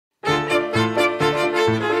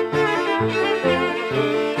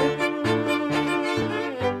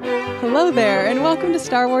Hello there, and welcome to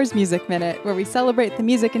Star Wars Music Minute, where we celebrate the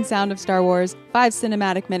music and sound of Star Wars 5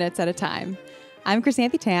 cinematic minutes at a time. I'm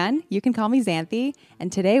Chrysanthi Tan, you can call me Xanthi, and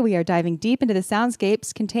today we are diving deep into the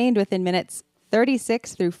soundscapes contained within minutes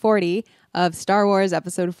 36 through 40 of Star Wars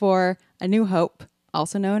Episode 4, A New Hope,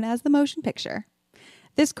 also known as the motion picture.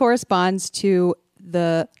 This corresponds to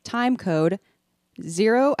the time code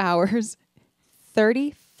 0 hours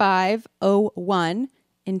 35:01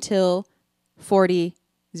 until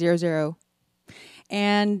 40:00.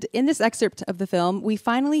 And in this excerpt of the film, we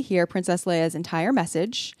finally hear Princess Leia's entire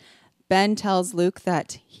message. Ben tells Luke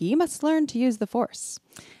that he must learn to use the Force.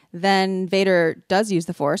 Then Vader does use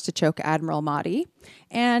the Force to choke Admiral Motti.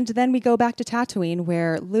 And then we go back to Tatooine,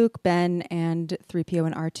 where Luke, Ben, and 3PO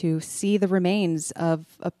and R2 see the remains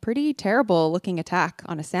of a pretty terrible-looking attack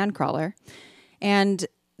on a sandcrawler. And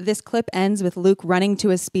this clip ends with Luke running to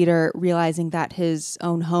his speeder, realizing that his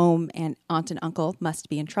own home and aunt and uncle must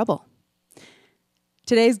be in trouble.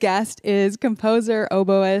 Today's guest is composer,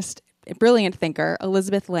 oboist, brilliant thinker,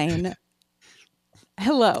 Elizabeth Lain.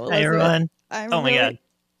 Hello, Elizabeth. Hi, everyone. My God.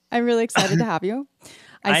 I'm really excited to have you.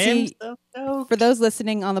 I see, am so stoked. For those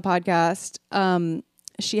listening on the podcast,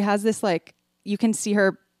 she has this, you can see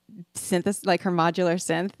her synth, her modular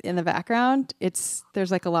synth in the background.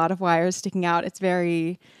 There's a lot of wires sticking out. That's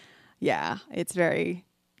a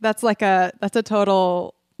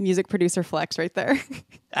total music producer flex right there.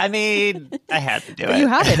 I mean, I had to do but it. You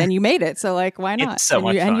have it and you made it, so why not? It's so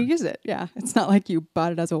much fun. And you use it. Yeah, it's not like you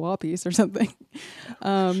bought it as a wall piece or something.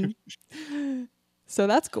 So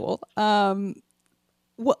that's cool. How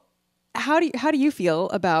do you feel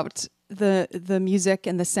about the music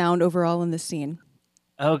and the sound overall in the scene?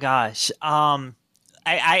 Oh gosh.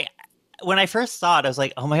 I when I first saw it, I was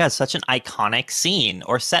like, oh my God, such an iconic scene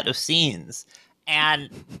or set of scenes. And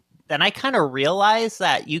then I kind of realized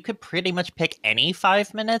that you could pretty much pick any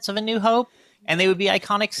 5 minutes of A New Hope and they would be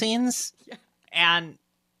iconic scenes. Yeah. And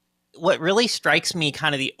what really strikes me,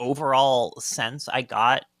 kind of the overall sense I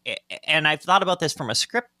got, and I've thought about this from a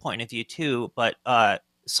script point of view too, but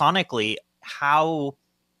sonically, how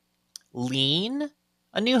lean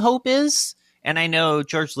A New Hope is. And I know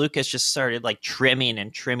George Lucas just started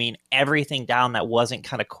trimming everything down that wasn't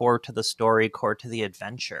kind of core to the story, core to the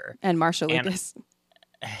adventure. And Marshall Lucas.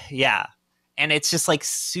 Yeah. And it's just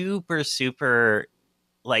super, super,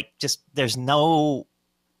 just there's no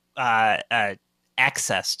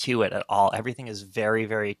excess to it at all. Everything is very,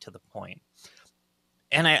 very to the point.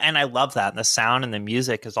 And I love that. And the sound and the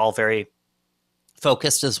music is all very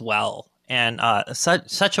focused as well. And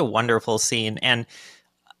such a wonderful scene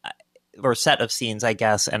or set of scenes, I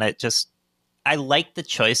guess. And I like the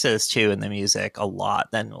choices too in the music a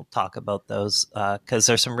lot. Then we'll talk about those because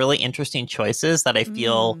there's some really interesting choices that I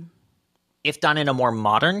feel, if done in a more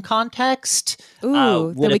modern context, would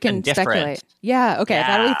then we have can been different. Speculate. Yeah, okay.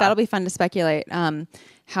 Yeah. That'll be fun to speculate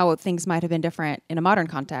how things might have been different in a modern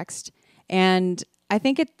context. And I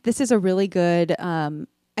think this is a really good.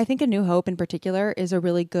 I think A New Hope in particular is a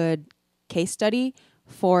really good case study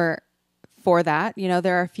for that.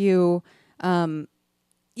 There are a few, film.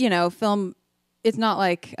 It's not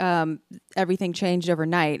like everything changed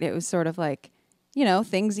overnight. It was sort of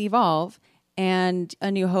things evolve, and A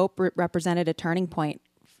New Hope represented a turning point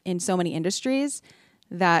in so many industries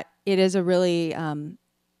that it is a really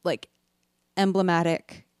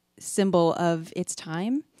emblematic symbol of its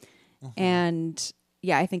time. Mm-hmm. And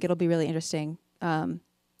yeah, I think it'll be really interesting to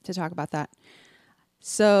talk about that.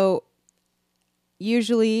 So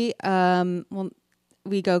usually,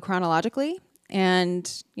 we go chronologically,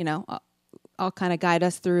 and I'll kind of guide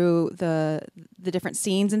us through the different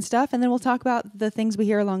scenes and stuff, and then we'll talk about the things we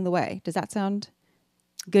hear along the way. Does that sound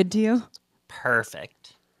good to you?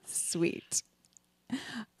 Perfect. Sweet.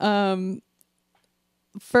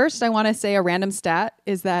 First, I want to say a random stat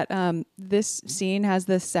is that this scene has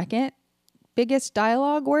the second biggest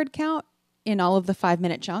dialogue word count in all of the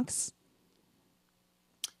 5-minute chunks.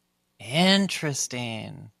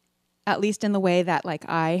 Interesting. At least in the way that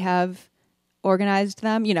I have organized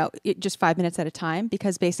them, just 5 minutes at a time,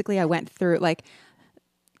 because basically I went through I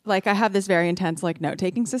have this very intense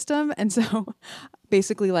note-taking system. And so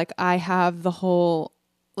basically I have the whole,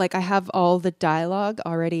 I have all the dialogue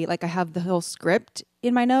already. I have the whole script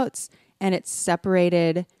in my notes, and it's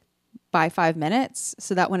separated by 5 minutes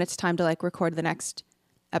so that when it's time to record the next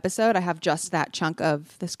episode, I have just that chunk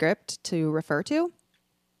of the script to refer to.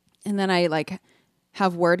 And then I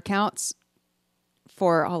have word counts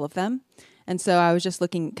for all of them. And so I was just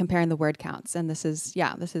comparing the word counts, and this is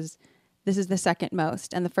the second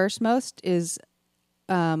most, and the first most was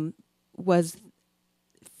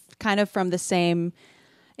kind of from the same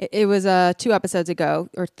It was 2 episodes ago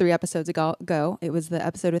or 3 episodes ago. It was the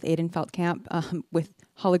episode with Aiden Feldkamp with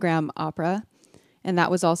hologram opera, and that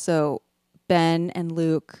was also Ben and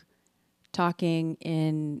Luke talking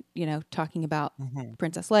about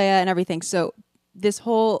Princess Leia and everything. So this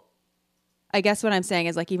whole, I guess what I'm saying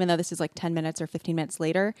is like, even though this is like 10 minutes or 15 minutes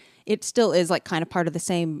later, it still is like kind of part of the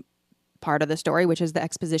same part of the story, which is the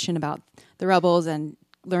exposition about the rebels and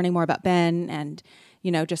learning more about Ben and,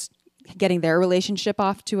 just getting their relationship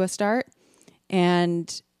off to a start.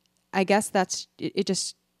 And I guess that's it.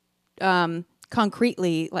 Just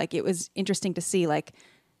concretely, like, it was interesting to see, like,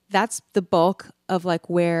 that's the bulk of like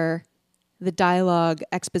where the dialogue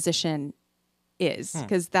exposition is,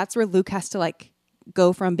 because that's where Luke has to like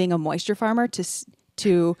go from being a moisture farmer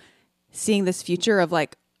to seeing this future of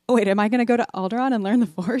like, oh wait, am I going to go to Alderaan and learn the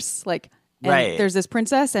Force? Like, and Right. there's this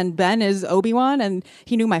princess, and Ben is Obi-Wan, and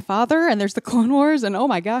he knew my father, and there's the Clone Wars, and oh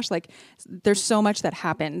my gosh, like, there's so much that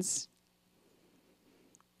happens.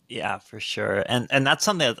 Yeah, for sure. And that's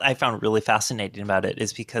something that I found really fascinating about it,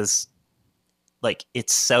 is because like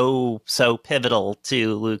it's so pivotal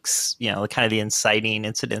to Luke's, kind of the inciting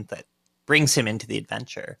incident that brings him into the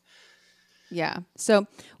adventure. Yeah. So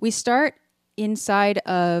we start inside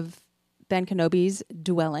of Ben Kenobi's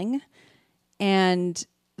dwelling, and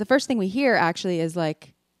the first thing we hear actually is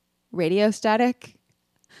like radio static.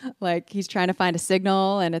 Like he's trying to find a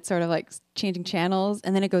signal, and it's sort of like changing channels,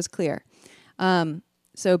 and then it goes clear.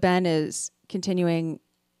 So Ben is continuing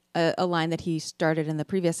a line that he started in the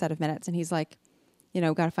previous set of minutes, and he's like,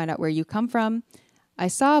 got to find out where you come from. I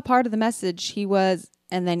saw a part of the message and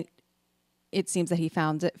then it seems that he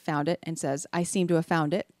found it and says, I seem to have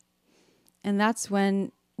found it. And that's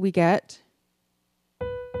when we get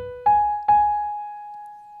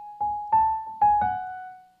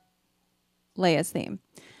Leia's theme.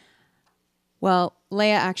 Well,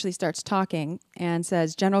 Leia actually starts talking and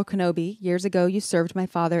says, General Kenobi, years ago you served my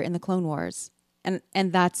father in the Clone Wars. And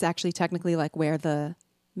that's actually technically like where the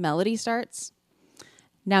melody starts.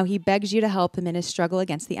 Now he begs you to help him in his struggle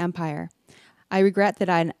against the Empire. I regret that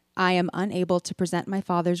I am unable to present my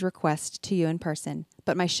father's request to you in person,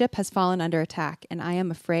 but my ship has fallen under attack, and I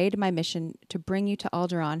am afraid my mission to bring you to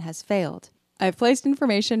Alderaan has failed. I have placed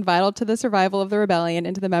information vital to the survival of the rebellion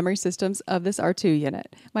into the memory systems of this R2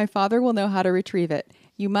 unit. My father will know how to retrieve it.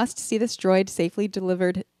 You must see this droid safely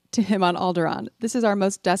delivered to him on Alderaan. This is our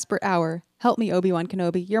most desperate hour. Help me, Obi-Wan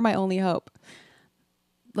Kenobi. You're my only hope.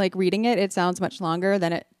 Like, reading it, it sounds much longer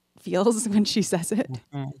than it feels when she says it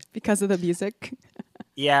because of the music.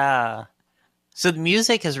 Yeah. So the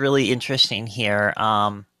music is really interesting here.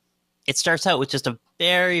 It starts out with just a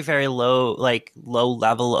very, very low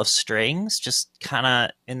level of strings, just kind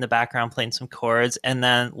of in the background playing some chords. And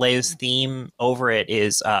then Leia's theme over it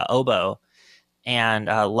is oboe, and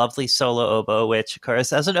lovely solo oboe, which, of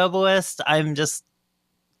course, as an oboist, I'm just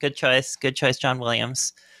good choice, John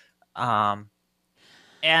Williams.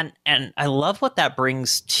 And I love what that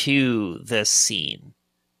brings to this scene.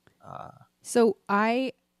 So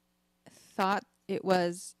I thought it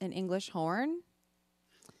was an English horn.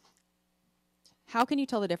 How can you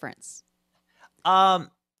tell the difference?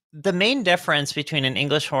 The main difference between an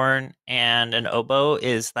English horn and an oboe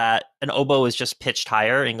is that an oboe is just pitched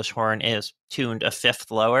higher. English horn is tuned a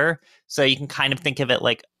fifth lower. So you can kind of think of it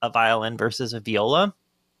like a violin versus a viola.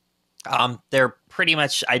 They're pretty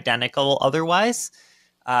much identical otherwise.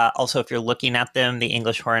 Also, if you're looking at them, the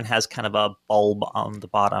English horn has kind of a bulb on the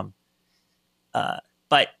bottom.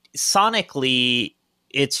 But sonically,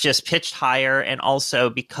 it's just pitched higher, and also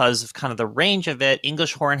because of kind of the range of it,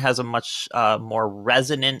 English horn has a much more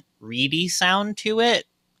resonant, reedy sound to it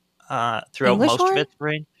throughout English most horn? of its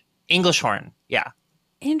range. English horn, yeah.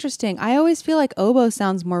 Interesting. I always feel like oboe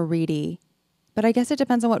sounds more reedy, but I guess it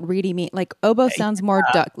depends on what reedy means. Like oboe sounds more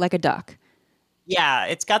duck, like a duck. Yeah,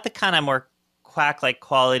 it's got the kind of more quack-like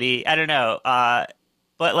quality. I don't know.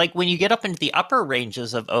 But like when you get up into the upper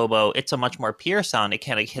ranges of oboe, it's a much more pure sound. It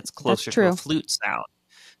kind of hits closer to a flute sound.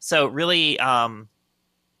 So really,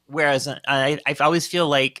 whereas I always feel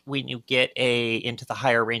like when you get into the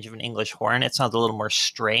higher range of an English horn, it sounds a little more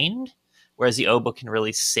strained, whereas the oboe can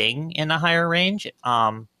really sing in a higher range.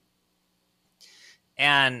 And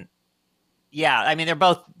yeah, I mean, they're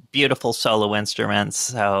both beautiful solo instruments.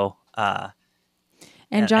 So,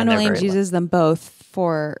 and John Williams uses them both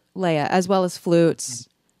for Leia, as well as flutes.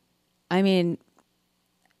 I mean,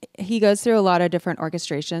 he goes through a lot of different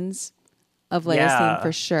orchestrations of Leia's theme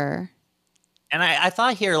for sure. And I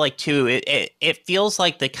thought here, like, too, it feels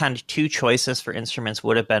like the kind of two choices for instruments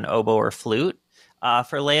would have been oboe or flute.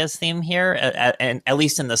 for Leia's theme here, and at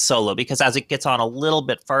least in the solo, because as it gets on a little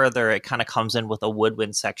bit further, it kind of comes in with a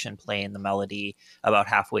woodwind section playing the melody about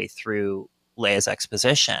halfway through Leia's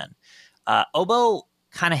exposition. Oboe,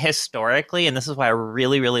 kind of historically, and this is why I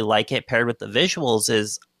really, really like it paired with the visuals,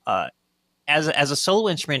 is as a solo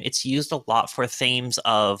instrument, it's used a lot for themes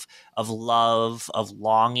of love, of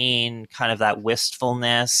longing, kind of that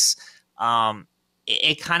wistfulness.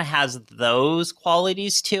 It kind of has those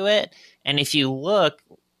qualities to it. And if you look,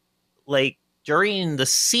 like during the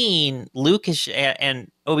scene, Luke is,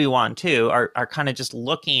 and Obi-Wan too are kind of just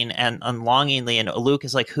looking and longingly, and Luke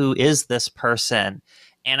is like, "Who is this person?"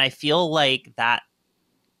 And I feel like that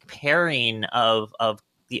pairing of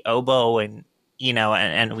the oboe and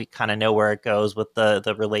and we kind of know where it goes with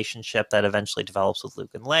the relationship that eventually develops with Luke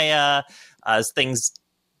and Leia as things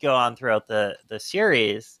go on throughout the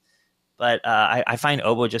series. But I find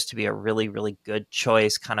oboe just to be a really, really good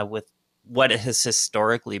choice, kind of with what it has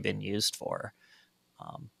historically been used for.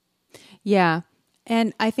 Yeah.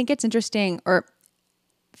 And I think it's interesting, or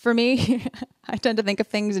for me, I tend to think of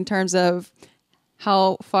things in terms of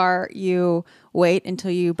how far you wait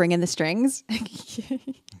until you bring in the strings.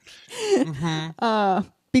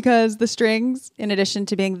 Because the strings, in addition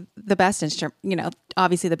to being the best instrument,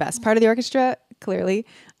 obviously the best part of the orchestra, clearly.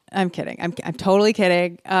 I'm kidding. I'm totally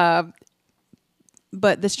kidding.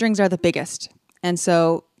 But the strings are the biggest. And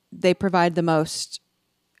so they provide the most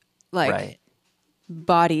Right.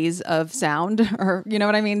 bodies of sound, or you know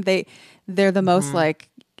what I mean? They're the most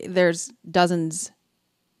there's dozens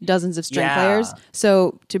of string players.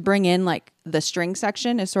 So to bring in like the string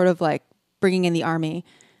section is sort of like bringing in the army,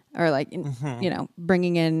 or like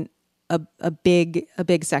bringing in a big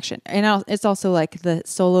section. And it's also like the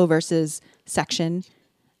solo versus section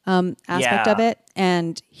aspect of it.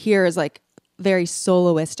 And here is like very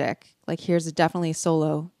soloistic. Like here's definitely a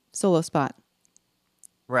solo spot.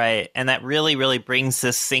 Right. And that really, really brings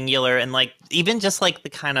this singular, and like even just like the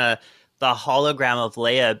kind of the hologram of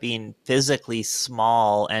Leia being physically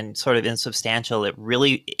small and sort of insubstantial. It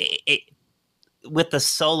really, with the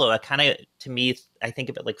solo, it kind of, to me, I think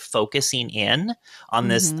of it like focusing in on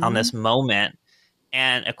this moment.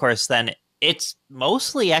 And of course, then it's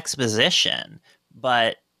mostly exposition,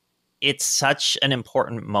 but it's such an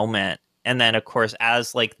important moment. And then, of course,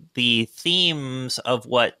 as like the themes of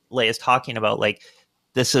what Leia's talking about, like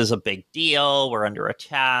this is a big deal, we're under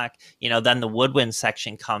attack, then the woodwind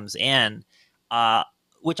section comes in,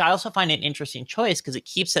 which I also find an interesting choice because it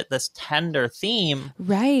keeps it this tender theme.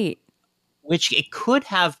 Right. Which it could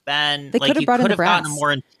have been, they like, could have you brought in could the have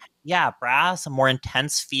gotten brass. brass, a more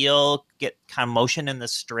intense feel, get kind of motion in the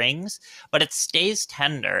strings, but it stays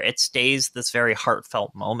tender. It stays this very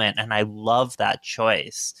heartfelt moment. And I love that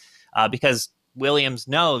choice because Williams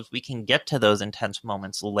knows we can get to those intense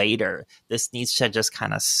moments later. This needs to just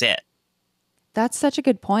kind of sit. That's such a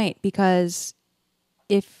good point, because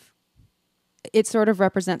if it sort of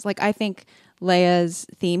represents, like, I think Leia's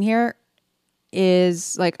theme here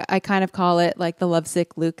is like, I kind of call it like the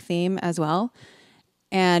lovesick Luke theme as well.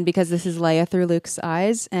 And because this is Leia through Luke's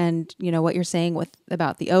eyes, and what you're saying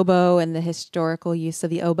about the oboe and the historical use of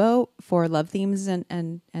the oboe for love themes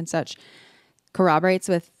and such corroborates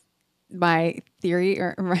with my theory,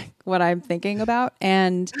 or what I'm thinking about.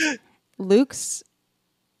 And Luke's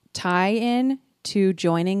tie-in to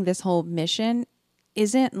joining this whole mission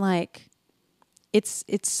isn't like, it's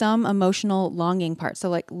some emotional longing part. So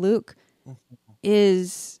like Luke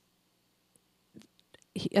is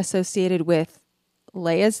associated with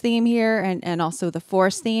Leia's theme here, and also the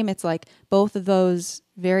Force theme. It's like both of those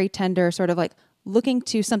very tender, sort of like looking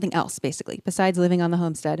to something else, basically, besides living on the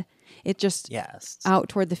homestead. It just out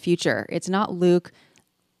toward the future. It's not Luke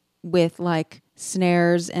with like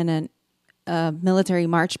snares and a military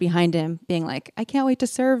march behind him being like, I can't wait to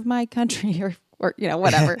serve my country, or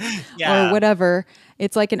whatever. Or whatever.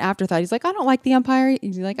 It's like an afterthought. He's like, I don't like the Empire.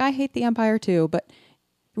 He's like, I hate the Empire too. But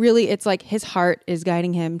really, it's like his heart is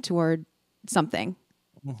guiding him toward something,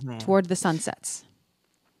 toward the sunsets.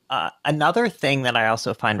 Another thing that I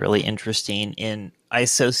also find really interesting I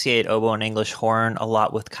associate oboe and English horn a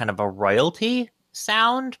lot with kind of a royalty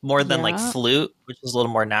sound more than like flute, which is a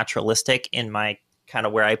little more naturalistic in my kind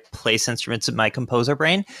of where I place instruments in my composer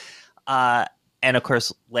brain. And of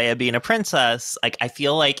course, Leia being a princess, like I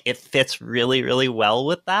feel like it fits really, really well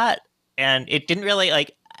with that. And it didn't really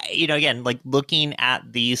like, again, like looking at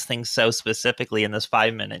these things so specifically in this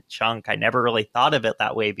 5-minute chunk, I never really thought of it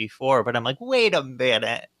that way before. But I'm like, wait a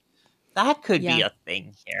minute. That could be a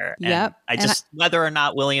thing here. Yep. And whether or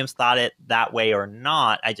not Williams thought it that way or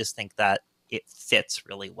not, I just think that it fits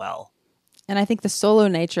really well. And I think the solo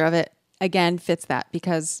nature of it, again, fits that,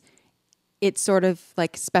 because it's sort of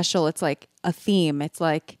like special. It's like a theme. It's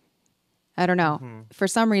like, I don't know. For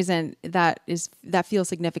some reason that feels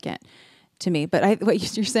significant to me. But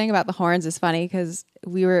what you're saying about the horns is funny because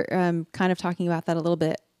we were kind of talking about that a little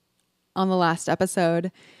bit on the last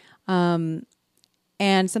episode. And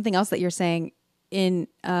something else that you're saying in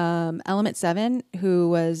Element 7, who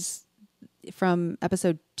was from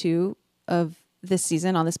episode 2 of this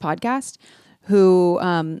season on this podcast, who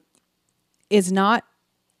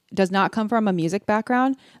does not come from a music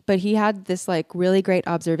background, but he had this like really great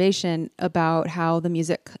observation about how the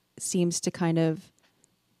music seems to kind of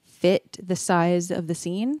fit the size of the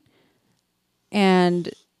scene. And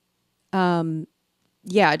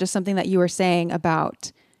just something that you were saying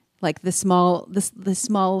about like the small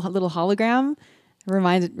little hologram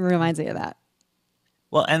reminds me of that.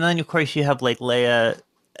 Well, and then of course you have like Leia,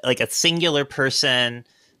 like a singular person,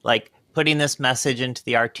 like putting this message into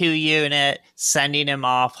the R2 unit, sending him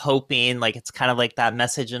off, hoping like it's kind of like that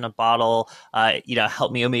message in a bottle,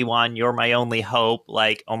 help me, Obi-Wan, you're my only hope.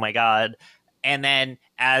 Like, oh my God. And then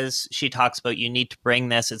as she talks about, you need to bring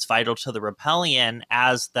this, it's vital to the rebellion,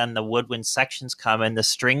 as then the woodwind sections come and the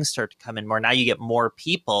strings start to come in more. Now you get more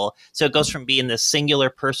people. So it goes from being this singular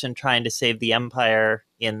person trying to save the Empire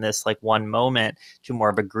in this like one moment to more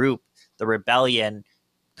of a group, the rebellion.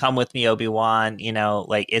 Come with me, Obi-Wan,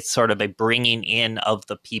 like it's sort of a bringing in of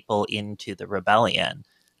the people into the rebellion.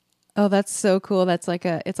 Oh, that's so cool. It's like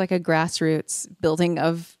a grassroots building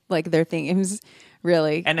of like their themes,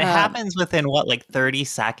 really. And it happens within 30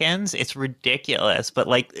 seconds. It's ridiculous. But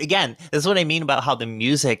like, again, this is what I mean about how the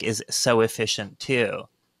music is so efficient too.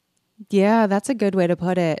 Yeah, that's a good way to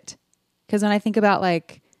put it. Because when I think about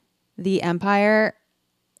like the Empire,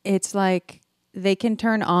 it's like they can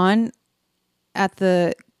turn on at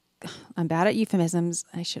the, I'm bad at euphemisms.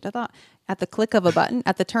 I should have thought at the click of a button,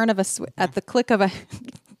 at the turn of a at the click of a.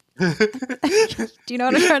 Do you know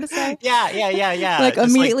what I'm trying to say? Yeah. Like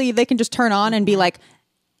just immediately they can just turn on and be like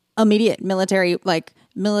immediate military.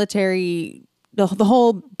 The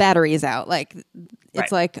whole battery is out. Like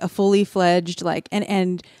it's like a fully fledged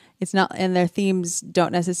and it's not, and their themes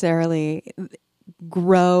don't necessarily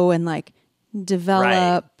grow and like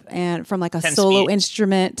develop. And from like a solo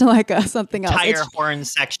instrument to like something else. Entire horn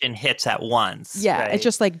section hits at once. Yeah, right? It's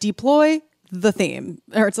just like deploy the theme,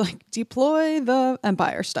 or it's like deploy the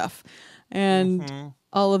Empire stuff, and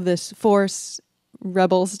all of this Force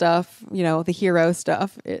rebel stuff. The hero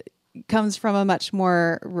stuff. It comes from a much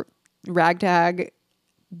more ragtag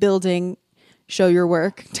building, show your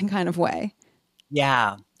work kind of way.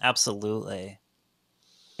 Yeah, absolutely.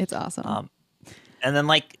 It's awesome. And then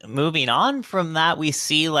like moving on from that, we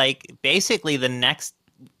see like basically the next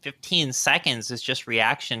 15 seconds is just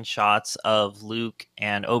reaction shots of Luke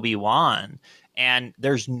and Obi-Wan. And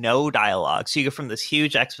there's no dialogue. So you go from this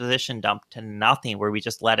huge exposition dump to nothing where we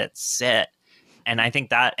just let it sit. And I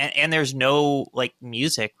think that, and there's no like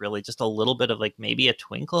music really, just a little bit of like maybe a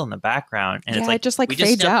twinkle in the background. And it's like, it just like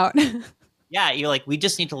fades out. Yeah. You're like, we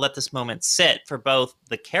just need to let this moment sit for both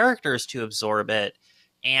the characters to absorb it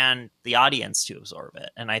and the audience to absorb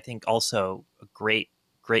it. And I think also a great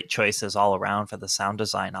choices all around for the sound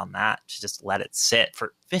design on that, to just let it sit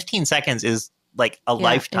for 15 seconds is like a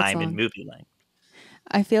lifetime in movie length.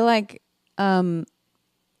 I feel like Obi-Wan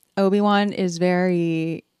is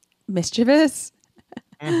very mischievous.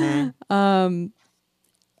 I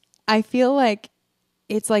feel like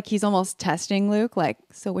it's like he's almost testing Luke, like,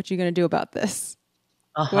 so what you gonna do about this?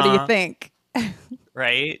 What do you think?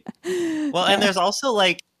 Right. Well, and there's also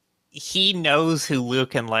like, he knows who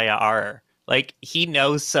Luke and Leia are. Like, he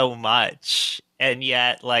knows so much, and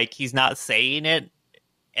yet like he's not saying it.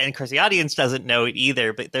 And of course the audience doesn't know it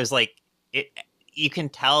either, but there's like it, you can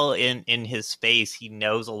tell in his face he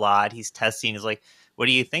knows a lot. He's testing. He's like, what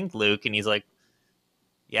do you think, Luke? And he's like,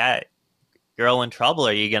 yeah, girl in trouble.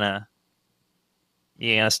 Are you gonna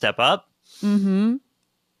step up?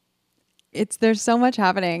 There's so much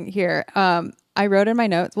happening here. I wrote in my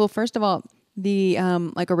notes. Well, first of all, the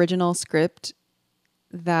like original script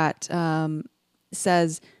that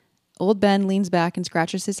says old Ben leans back and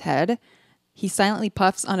scratches his head. He silently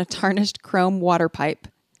puffs on a tarnished chrome water pipe,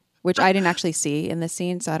 which I didn't actually see in this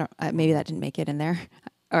scene. So maybe that didn't make it in there.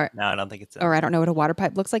 Or no, I don't think it's. Or I don't know what a water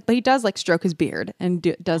pipe looks like, but he does like stroke his beard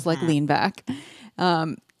and does like lean back.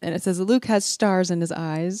 And it says Luke has stars in his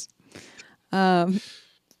eyes,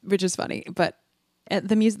 which is funny. But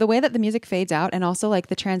the way that the music fades out, and also like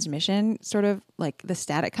the transmission, sort of like the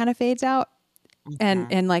static kind of fades out,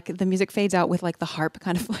 and like the music fades out with like the harp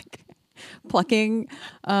kind of like plucking.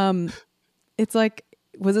 It's like,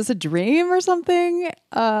 was this a dream or something?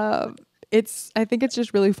 I think it's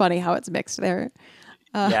just really funny how it's mixed there.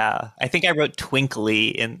 Yeah, I think I wrote twinkly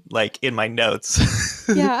in my notes.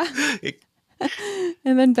 Yeah.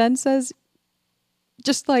 And then Ben says,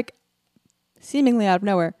 just like seemingly out of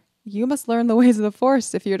nowhere, you must learn the ways of the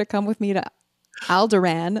Force if you're to come with me to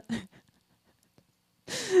Alderaan.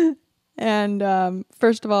 And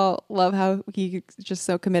first of all, love how he's just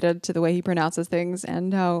so committed to the way he pronounces things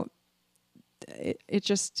and how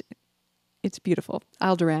it's beautiful.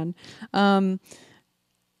 Alderaan.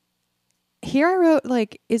 Here I wrote,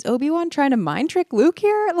 like, is Obi-Wan trying to mind trick Luke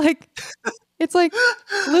here? Like, it's like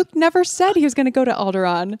Luke never said he was going to go to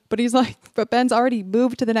Alderaan, but he's like, but Ben's already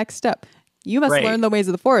moved to the next step. You must Right. learn the ways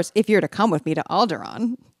of the Force if you're to come with me to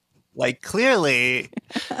Alderaan. Like, clearly,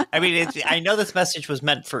 I mean, I know this message was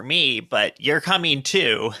meant for me, but you're coming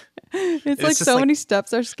too. It's like so many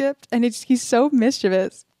steps are skipped, and he's so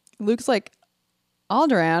mischievous. Luke's like,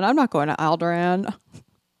 Alderaan? I'm not going to Alderaan.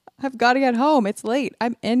 I've got to get home. It's late.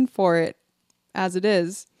 I'm in for it as it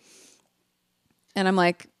is. And I'm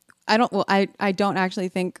like, I don't actually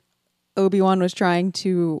think Obi-Wan was trying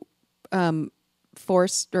to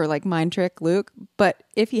force or like mind trick Luke, but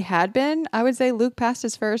if he had been, I would say Luke passed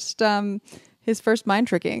his first mind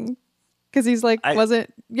tricking, because he's like, he could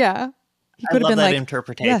have been like,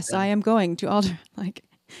 interpretation. Yes, I am going to Alderaan. Like,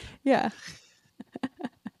 yeah.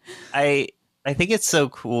 I think it's so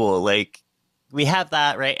cool. Like, we have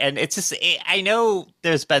that, right? And it's just, I know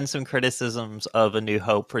there's been some criticisms of A New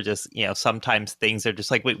Hope for just, sometimes things are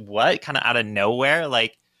just like, wait, what? Kind of out of nowhere.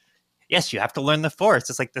 Like, yes, you have to learn the Force.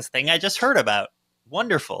 It's like this thing I just heard about.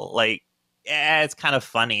 Wonderful. Like, it's kind of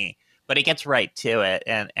funny, but it gets right to it.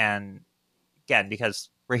 And again, because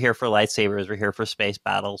we're here for lightsabers, we're here for space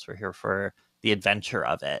battles, we're here for the adventure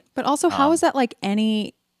of it. But also, how is that like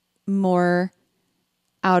any more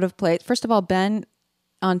out of place? First of all, Ben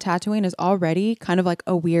on Tatooine is already kind of like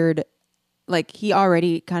a weird, like, he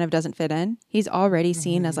already kind of doesn't fit in. He's already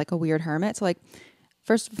seen as like a weird hermit. So like,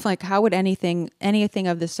 first, like, how would anything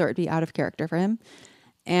of this sort be out of character for him?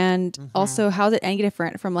 And also, how is it any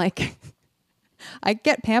different from like, I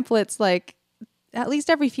get pamphlets like at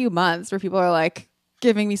least every few months where people are like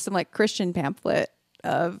giving me some like Christian pamphlet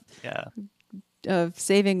of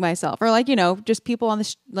saving myself, or like, just people on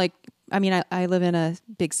the like, I mean, I live in a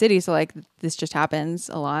big city, so like this just happens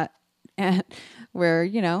a lot, and where,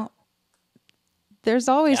 there's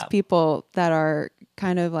always people that are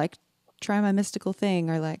kind of like, try my mystical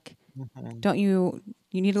thing, or like, don't you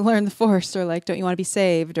need to learn the Force, or like, don't you want to be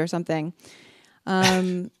saved or something?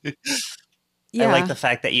 I like the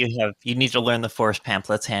fact that you need to learn the Force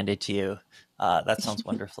pamphlets handed to you. That sounds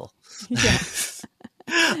wonderful. Yeah.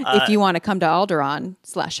 If you want to come to Alderaan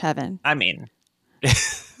 / heaven. I mean,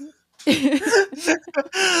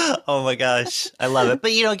 oh my gosh, I love it.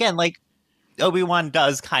 But again, like, Obi-Wan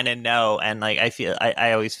does kind of know, and like,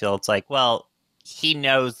 I always feel it's like, well, he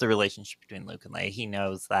knows the relationship between Luke and Leia. He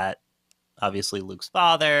knows that obviously Luke's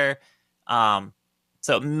father. So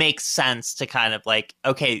it makes sense to kind of like,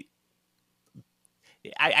 okay,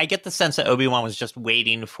 I get the sense that Obi-Wan was just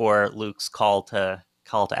waiting for Luke's call to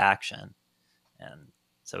action, and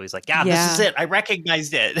so he's like, this is it. I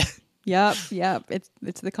recognized it. Yep.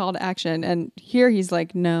 It's the call to action, and here he's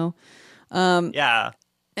like, no. And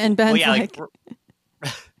Ben's like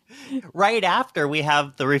right after we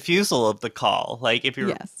have the refusal of the call. Like, if you're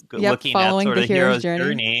looking at sort of the hero's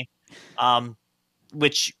journey,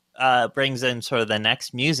 which brings in sort of the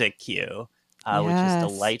next music cue, which is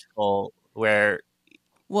delightful.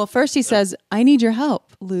 Well, first he says, I need your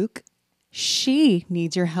help, Luke. She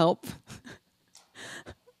needs your help.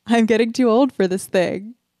 I'm getting too old for this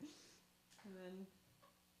thing.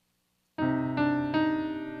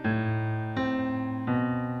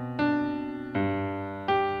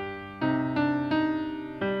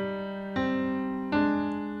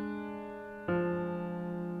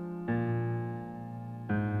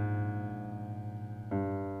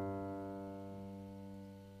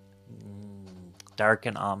 dark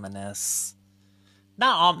and ominous.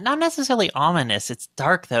 Not necessarily ominous. It's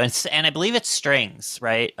dark though, and I believe it's strings,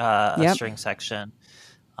 right? A string section,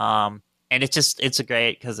 and it's a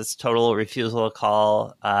great, because it's total refusal to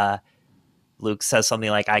call. Luke says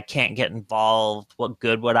something like, "I can't get involved. What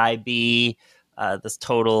good would I be?" This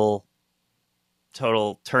total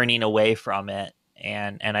turning away from it,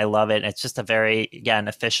 and I love it. It's just a very, again,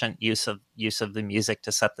 efficient use of the music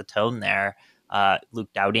to set the tone there. Luke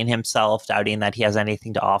doubting himself, doubting that he has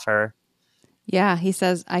anything to offer. Yeah, he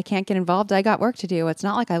says, I can't get involved. I got work to do. It's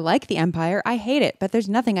not like I like the Empire. I hate it, but there's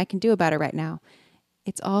nothing I can do about it right now.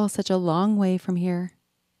 It's all such a long way from here.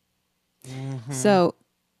 So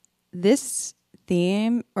this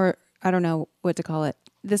theme, or I don't know what to call it,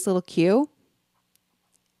 this little cue,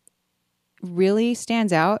 really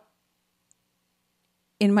stands out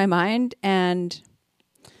in my mind, and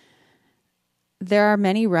there are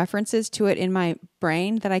many references to it in my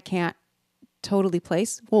brain that I can't totally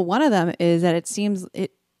place. Well, one of them is that it seems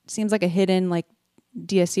like a hidden like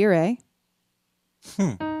Dies Irae.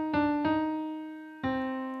 Right?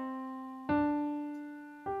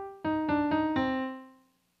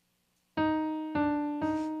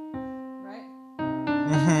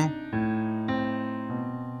 Mm-hmm.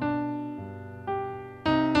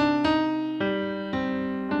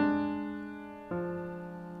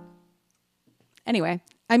 Anyway,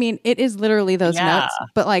 I mean, it is literally those Yeah. notes,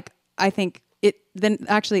 but like I think it then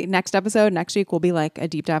actually next week will be like a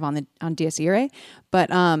deep dive on Dies Irae, but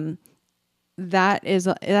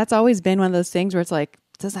that's always been one of those things where it's like,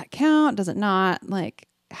 does that count? Does it not? Like,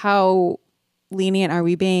 how lenient are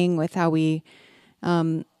we being with how we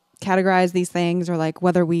categorize these things, or like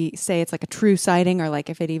whether we say it's like a true sighting or like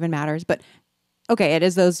if it even matters? But okay, it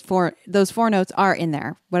is those four notes are in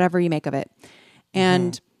there, whatever you make of it,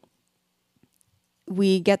 and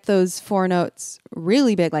we get those four notes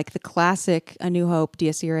really big, like the classic A New Hope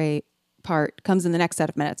Dies Irae part comes in the next set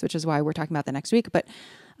of minutes, which is why we're talking about the next week. But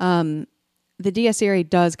the Dies Irae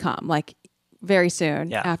does come like very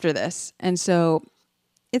soon after this, and so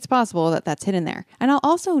it's possible that that's hidden there. And I'll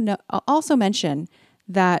also mention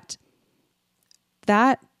that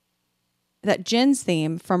Jin's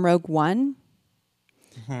theme from Rogue One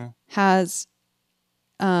has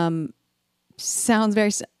sounds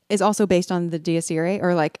very is also based on the Dies Irae,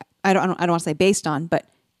 or like I don't want to say based on, but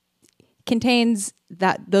contains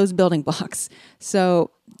those building blocks.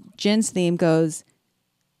 So Jin's theme goes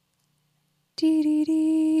dee dee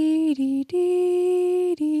dee dee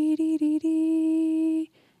dee dee dee dee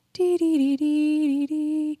dee dee dee dee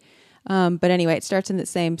dee. But anyway, it starts in the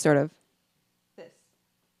same sort of this.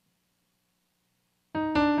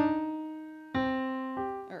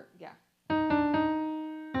 Or yeah.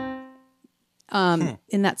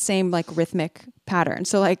 In that same like rhythmic pattern.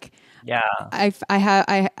 So like,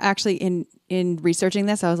 I actually in researching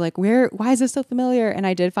this, I was like, why is this so familiar? And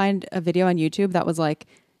I did find a video on YouTube that was like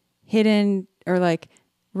hidden, or like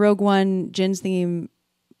Rogue One Jin's theme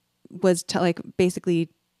was like basically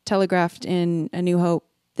telegraphed in A New Hope,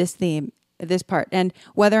 this theme, this part. And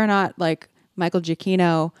whether or not like Michael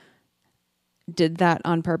Giacchino did that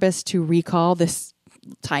on purpose to recall this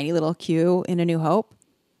tiny little cue in A New Hope,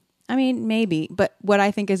 I mean, maybe, but what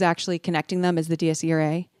I think is actually connecting them is the Dies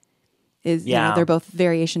Irae. You know, they're both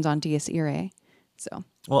variations on Dies Irae. So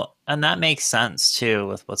well, and that makes sense too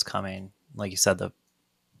with what's coming. Like you said, the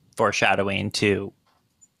foreshadowing to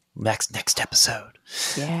next episode.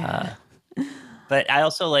 Yeah. But I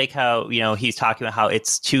also like how, you know, he's talking about how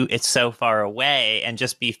it's so far away, and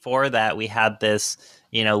just before that we had this,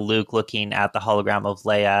 you know, Luke looking at the hologram of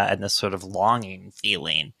Leia and this sort of longing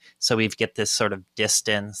feeling. So we get this sort of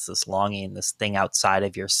distance, this longing, this thing outside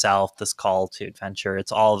of yourself, this call to adventure.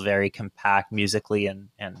 It's all very compact musically and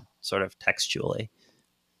sort of textually.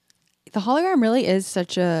 The hologram really is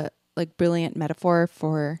such a like brilliant metaphor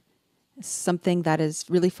for something that is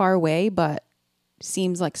really far away, but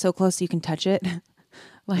seems like so close you can touch it.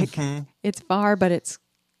 Like it's far, but it's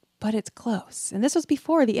close. And this was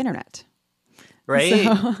before the internet. Right.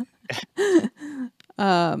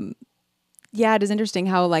 So, yeah, it is interesting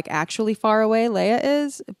how like actually far away Leia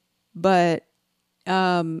is, but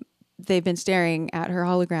they've been staring at her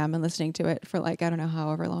hologram and listening to it for like, I don't know,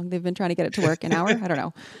 however long they've been trying to get it to work. An hour? I don't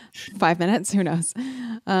know. 5 minutes? Who knows?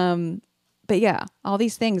 But yeah, all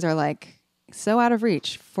these things are like so out of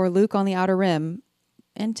reach for Luke on the Outer Rim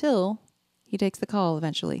until he takes the call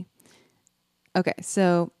eventually. Okay,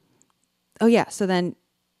 so then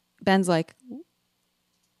Ben's like,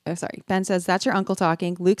 oh, sorry. Ben says, that's your uncle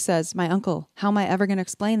talking. Luke says, my uncle. How am I ever going to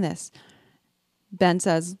explain this? Ben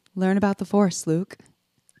says, learn about the Force, Luke.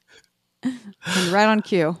 And right on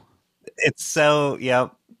cue. It's so,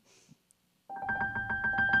 yep.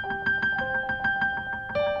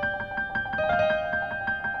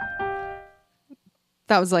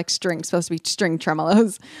 That was like supposed to be string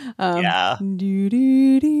tremolos. Yeah.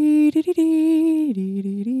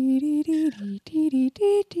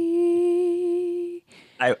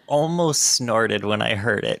 I almost snorted when I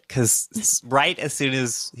heard it, because right as soon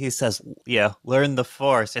as he says, yeah, learn the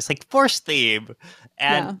Force, it's like Force theme.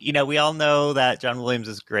 And, you know, we all know that John Williams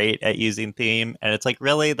is great at using theme. And it's like,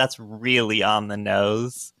 really? That's really on the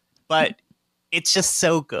nose. But it's just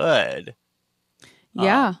so good.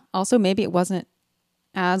 Yeah. Also, maybe it wasn't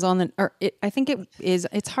as on the, or I think it is,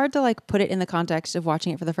 it's hard to like put it in the context of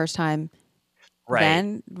watching it for the first time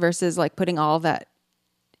then versus like putting all of that,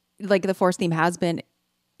 like the Force theme has been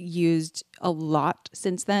used a lot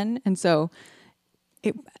since then. And so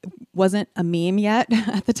it wasn't a meme yet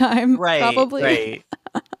at the time, Right, probably. right.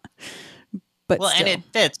 But Well, still. and it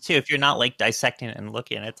fits too if you're not like dissecting it and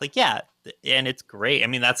looking. It's like, yeah, and it's great. I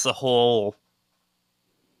mean, that's the whole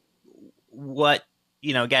what,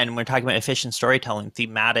 again, we're talking about efficient storytelling,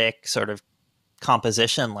 thematic sort of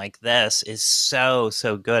composition like this is so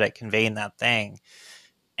good at conveying that thing.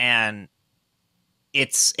 And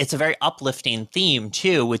it's a very uplifting theme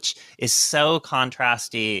too, which is so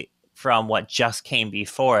contrasty from what just came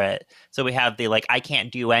before it. So we have the like, I can't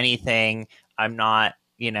do anything. I'm not,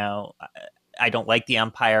 I don't like the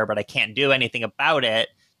Empire, but I can't do anything about it,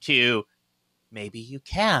 to maybe you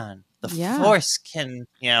can. The Force can,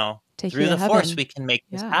 take through you to the Force, heaven. we can make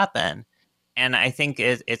this happen. And I think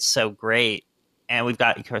it's so great. And we've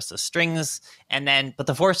got, of course, the strings. But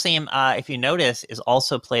the Force theme, if you notice, is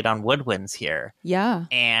also played on woodwinds here. Yeah.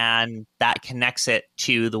 And that connects it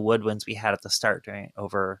to the woodwinds we had at the start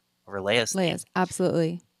over Leia's theme.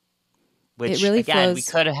 Absolutely. Which, it really again, flows. We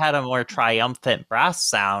could have had a more triumphant brass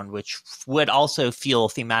sound, which would also feel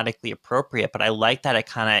thematically appropriate. But I like that it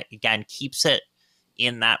kind of, again, keeps it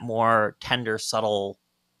in that more tender, subtle,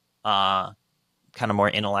 kind of more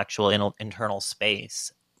intellectual, internal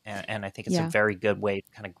space. And I think it's a very good way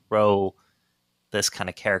to kind of grow this kind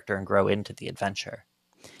of character and grow into the adventure.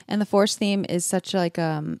 And the Force theme is such like,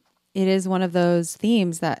 it is one of those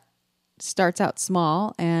themes that starts out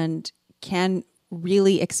small and can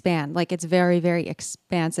really expand. Like, it's very, very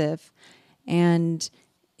expansive. And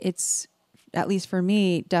it's, at least for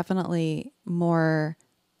me, definitely more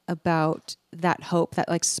about that hope, that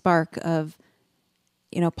like spark of,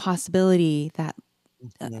 possibility, that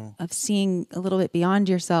of seeing a little bit beyond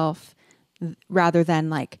yourself, rather than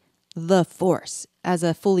like the Force as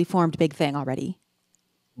a fully formed big thing already.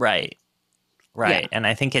 Right. Yeah. And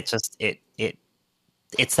I think it's just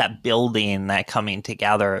it's that building, that coming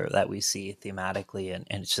together that we see thematically, and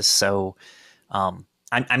it's just so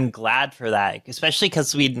I'm glad for that, especially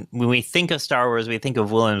because when we think of Star Wars, we think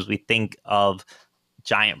of Williams, we think of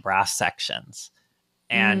giant brass sections,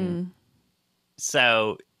 and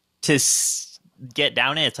so to get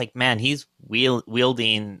down in, it's like, man, he's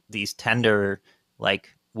wielding these tender like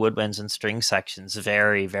woodwinds and string sections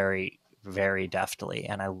very, very, very deftly,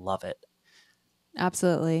 and I love it.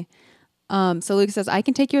 Absolutely. So Luke says, I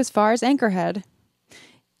can take you as far as Anchorhead.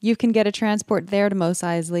 You can get a transport there to Mos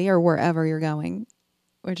Eisley or wherever you're going,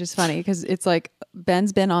 which is funny because it's like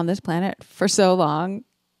Ben's been on this planet for so long,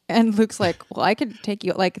 and Luke's like, well, I could take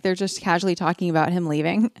you. Like, they're just casually talking about him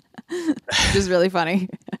leaving, which is really funny.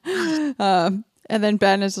 And then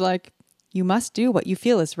Ben is like, you must do what you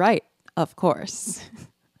feel is right, of course.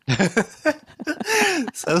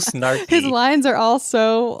 So snarky. His lines are all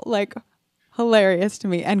so like hilarious to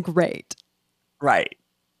me and great. Right.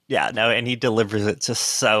 Yeah, no, and he delivers it just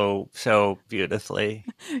so beautifully.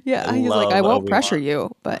 Yeah, he's like, I won't pressure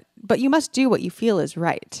you, but you must do what you feel is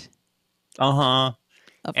right. Uh-huh.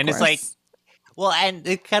 And it's like, well, and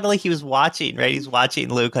it's kind of like he was watching, right? He's watching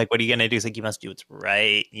Luke, like, what are you going to do? He's like, you must do what's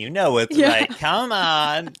right. You know what's right. Come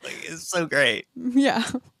on. Like, it's so great. Yeah.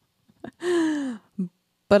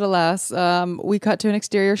 But alas, we cut to an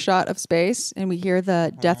exterior shot of space, and we hear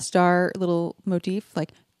the Death Star little motif,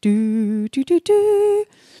 like, do, do, do, do.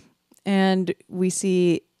 And we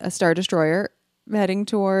see a Star Destroyer heading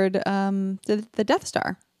toward the Death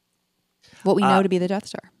Star. What we know to be the Death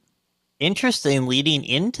Star. Interesting, leading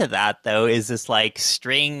into that, though, is this, like,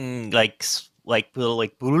 string, like little,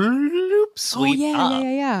 like, bloop, sweep up.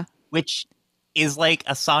 Yeah. Which is like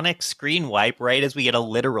a sonic screen wipe, right as we get a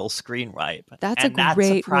literal screen wipe. That's a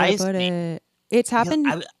great way to put it. It's happened.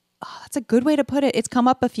 That's a good way to put it. It's come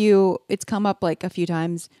up like a few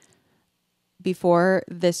times before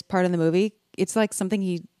this part of the movie. It's like something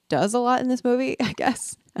he does a lot in this movie, I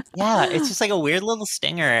guess. Yeah, it's just like a weird little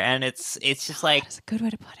stinger, and it's just like, that's a good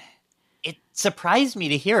way to put it. It surprised me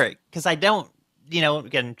to hear it, because I don't,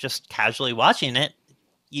 again, just casually watching it,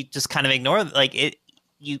 you just kind of ignore like it.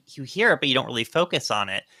 You hear it, but you don't really focus on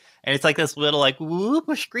it. And it's like this little, like,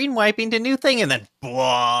 whoop, screen wiping to new thing, and then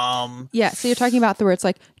boom. Yeah, so you're talking about where it's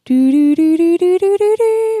like,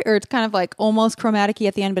 do-do-do-do-do-do-do, or it's kind of like almost chromatic-y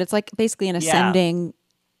at the end, but it's like basically an ascending,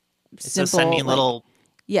 it's simple, ascending like, little.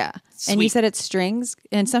 Yeah, sweet. And you said it's strings,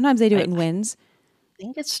 and sometimes they do it in winds. I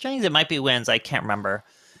think it's strings. It might be winds. I can't remember.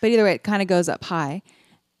 But either way, it kind of goes up high.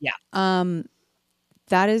 Yeah.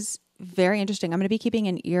 That is very interesting. I'm going to be keeping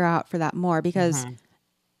an ear out for that more, because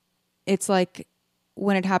it's like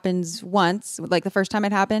when it happens once, like the first time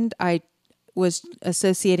it happened, I was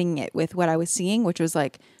associating it with what I was seeing, which was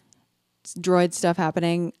like droid stuff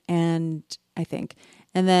happening. And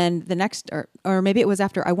And then the next, or maybe it was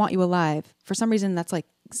after I Want You Alive. For some reason, that's like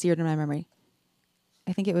seared in my memory.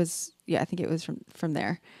 I think it was from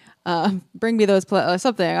there. Bring me those,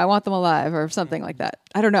 something, I want them alive or something like that.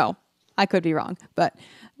 I don't know. I could be wrong. But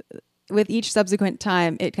with each subsequent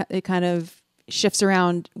time, it kind of shifts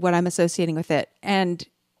around what I'm associating with it. And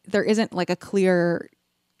there isn't like a clear,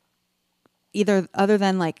 either other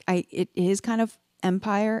than like, it is kind of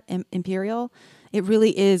imperial. It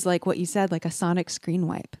really is like what you said, like a sonic screen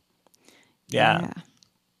wipe. Yeah.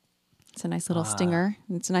 It's a nice little stinger.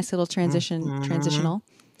 It's a nice little transitional.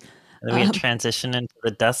 And then we transition into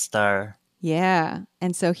the Death Star. Yeah.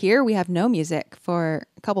 And so here we have no music for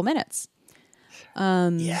a couple minutes.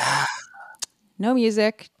 Yeah. No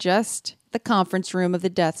music, just the conference room of the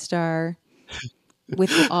Death Star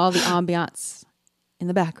with all the ambiance in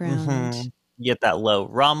the background. Mm-hmm. You get that low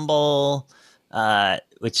rumble,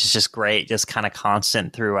 which is just great, just kind of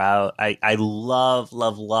constant throughout. I love,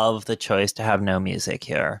 love, love the choice to have no music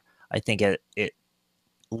here. I think it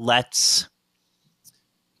lets...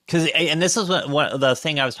 and this is what the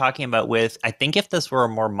thing I was talking about with, I think if this were a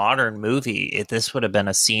more modern movie, this would have been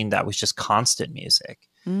a scene that was just constant music.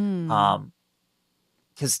 Because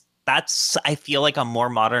that's, I feel like a more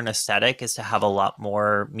modern aesthetic is to have a lot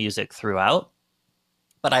more music throughout.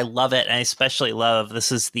 But I love it. And I especially love,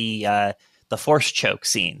 this is the force choke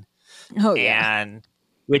scene. Oh, yeah. And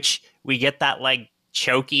which we get that like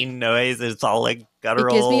choking noise. It's all like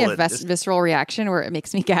guttural. It gives me a visceral reaction where it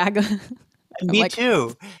makes me gag. Me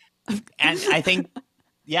too. And I think,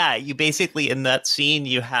 yeah, you basically in that scene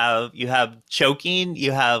you have choking,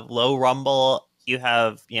 you have low rumble, you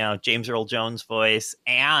have James Earl Jones' voice,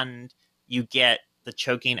 and you get the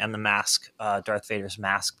choking and the mask, Darth Vader's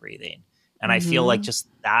mask breathing. And I feel like just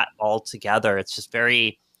that all together, it's just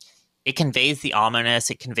very. It conveys the ominous.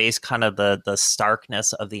 It conveys kind of the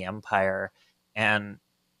starkness of the Empire, and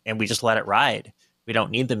we just let it ride. We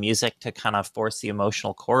don't need the music to kind of force the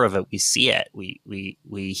emotional core of it. We see it.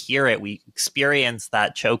 We hear it. We experience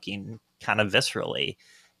that choking kind of viscerally.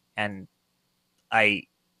 And I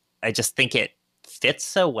just think it fits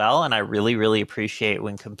so well. And I really, really appreciate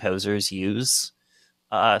when composers use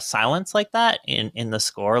silence like that in the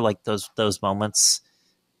score, like those moments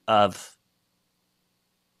of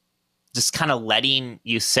just kind of letting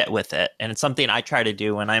you sit with it. And it's something I try to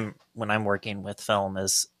do when I'm working with film,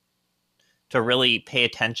 is to really pay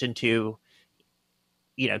attention to,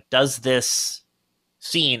 does this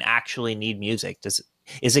scene actually need music?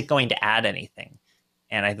 Is it going to add anything?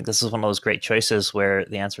 And I think this is one of those great choices where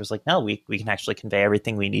the answer is like, no, we can actually convey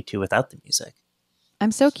everything we need to without the music.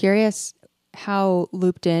 I'm so curious how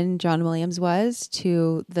looped in John Williams was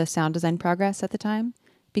to the sound design progress at the time,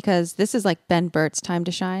 because this is like Ben Burtt's time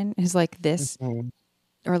to shine, is like this,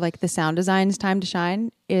 or like the sound design's time to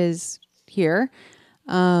shine is here.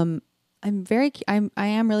 I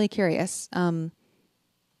am really curious,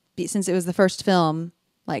 since it was the first film,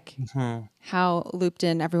 like how looped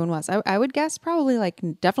in everyone was. I would guess probably like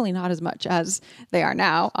definitely not as much as they are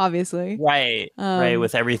now, obviously. Right.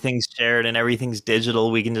 With everything's shared and everything's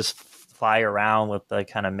digital, we can just fly around with the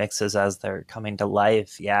kind of mixes as they're coming to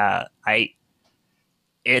life. Yeah.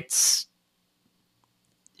 It's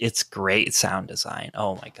great sound design.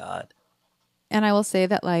 Oh my God. And I will say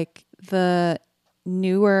that like the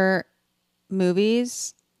newer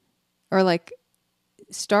movies, or like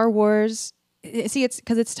Star Wars, see, it's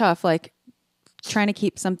because it's tough, like trying to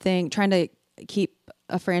keep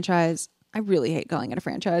a franchise. I really hate calling it a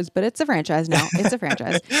franchise, but it's a franchise now. It's a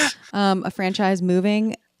franchise. A franchise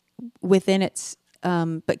moving within its,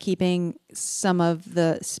 but keeping some of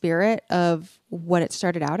the spirit of what it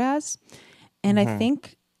started out as. And I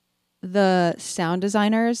think the sound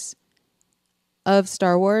designers of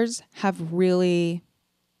Star Wars have really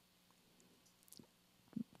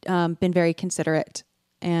been very considerate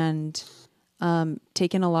and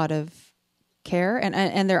taken a lot of care.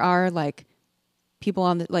 And there are like people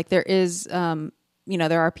on the, like there is,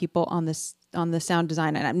 there are people on this, on the sound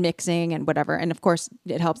design and mixing and whatever. And of course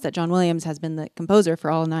it helps that John Williams has been the composer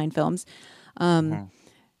for all 9 films.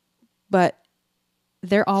 But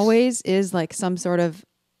there always is like some sort of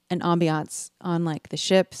an ambiance on like the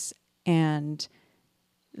ships and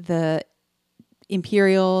the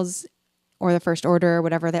Imperials or the First Order or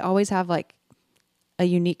whatever. They always have like a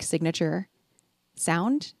unique signature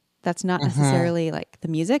sound. That's not necessarily like the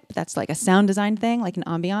music, but that's like a sound design thing, like an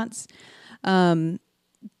ambiance.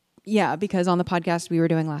 Yeah, because on the podcast we were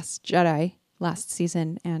doing Last Jedi last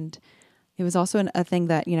season, and it was also a thing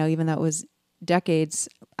that, even though it was decades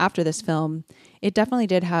after this film, it definitely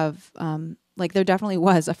did have, like there definitely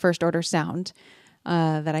was a First Order sound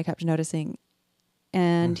that I kept noticing.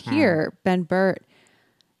 And here, Ben Burtt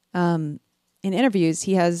in interviews,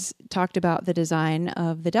 he has talked about the design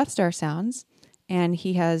of the Death Star sounds, and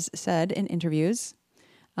he has said in interviews,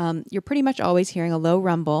 you're pretty much always hearing a low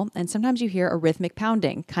rumble, and sometimes you hear a rhythmic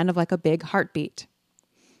pounding, kind of like a big heartbeat.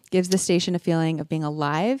 Gives the station a feeling of being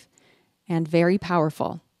alive and very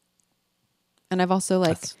powerful. And I've also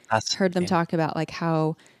that's heard them talk about like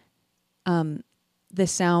how the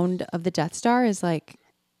sound of the Death Star is like,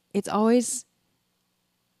 it always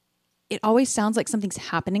sounds like something's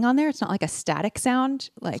happening on there. It's not like a static sound.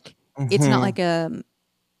 Like it's not like a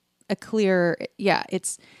clear,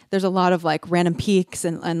 there's a lot of like random peaks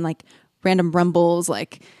and like random rumbles,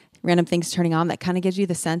 like random things turning on that kind of gives you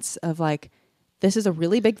the sense of like, this is a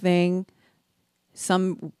really big thing.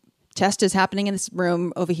 Some test is happening in this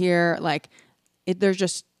room over here. Like it's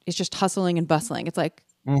just hustling and bustling. It's like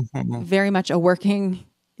very much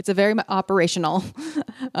it's a very operational.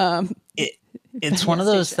 It's one of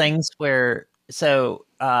those things where,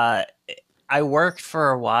 I worked for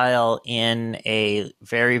a while in a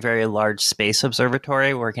very, very large space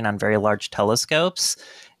observatory working on very large telescopes.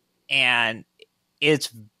 And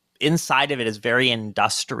it's inside of it is very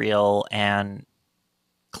industrial and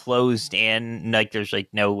closed in, like there's like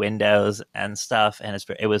no windows and stuff. And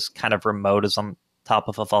it was kind of remote, as on top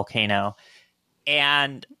of a volcano.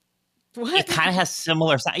 And it kind of has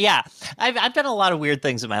similar sound. Yeah. I've done a lot of weird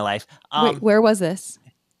things in my life. Wait, where was this?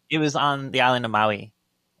 It was on the island of Maui.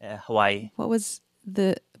 Hawaii. What was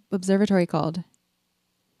the observatory called?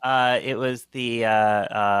 It was the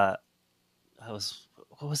what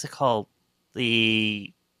was it called?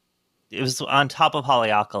 It was on top of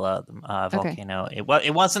Haleakala, the volcano. Okay.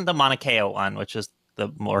 It wasn't the Mauna Kea one, which is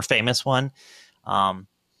the more famous one.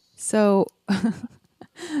 So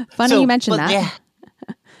funny you mentioned that.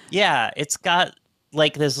 Yeah, it's got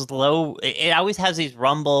like this low. It always has these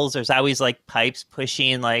rumbles. There's always like pipes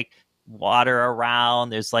pushing like water around.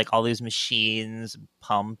 There's like all these machines,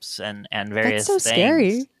 pumps, and various That's so things.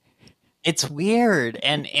 Scary. It's weird,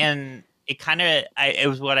 and it kind of it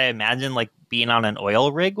was what I imagined like being on an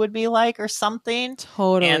oil rig would be like or something.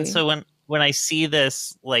 Totally. And so when I see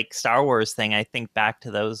this like Star Wars thing, I think back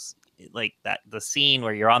to those like the scene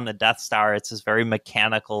where you're on the Death Star. It's this very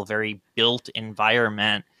mechanical, very built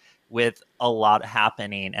environment with a lot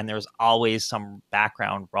happening, and there's always some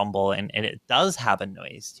background rumble, and it does have a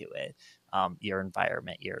noise to it. Your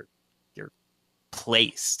environment, your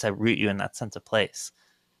place, to root you in that sense of place.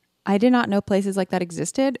 I did not know places like that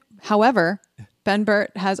existed. However, Ben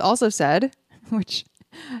Burt has also said, which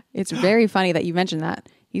it's very funny that you mentioned that.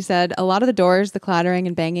 He said a lot of the doors, the clattering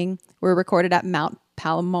and banging were recorded at Mount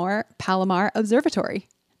Palomar Observatory.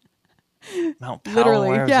 Mount Palomar,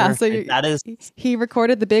 literally, yeah. So he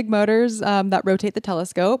recorded the big motors that rotate the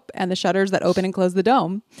telescope and the shutters that open and close the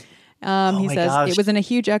dome. He says it was in a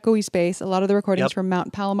huge echoey space. A lot of the recordings from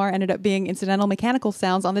Mount Palomar ended up being incidental mechanical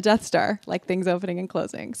sounds on the Death Star, like things opening and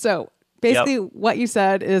closing. So basically, what you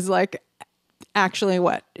said is like actually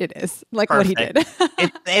what it is, like Perfect. What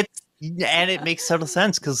he did. And it makes total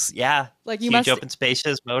sense because like huge open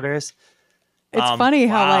spaces, motors. It's funny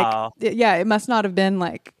how it must not have been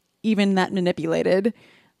like even that manipulated.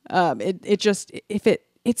 It's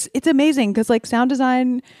amazing because like sound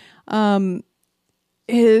design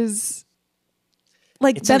is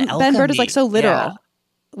like Ben Burt is like so literal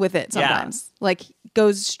with it sometimes. Like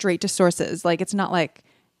goes straight to sources. Like it's not like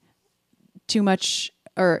too much,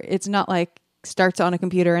 or it's not like starts on a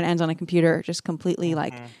computer and ends on a computer, just completely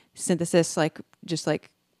like synthesis, like just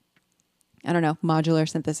like I don't know, modular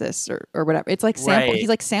synthesis or whatever. It's like sample. He's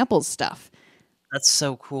like samples stuff. That's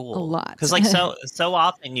so cool. A lot. Because like so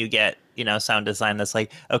often you get, sound design that's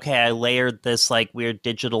like, okay, I layered this like weird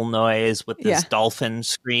digital noise with this dolphin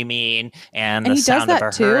screaming and the sound of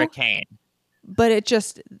a hurricane. But it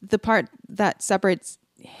just, the part that separates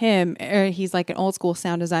him, or he's like an old school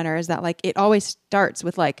sound designer, is that like it always starts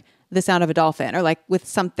with like the sound of a dolphin or like with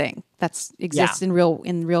something that exists in real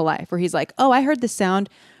life, where he's like, oh, I heard this sound,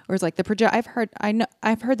 or it's like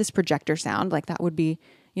I've heard this projector sound, like that would be,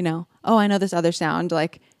 oh, I know this other sound,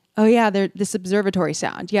 like, oh yeah, this observatory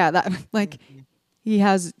sound. Yeah. That like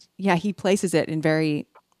he places it in very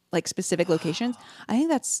like specific locations. I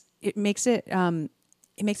think it makes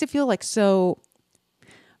it feel like so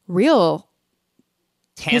real.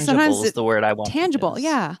 Tangible is the word I want. Tangible.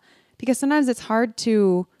 Yeah. Because sometimes it's hard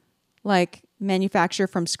to like manufacture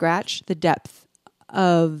from scratch the depth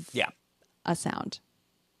of a sound.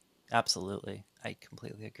 Absolutely. I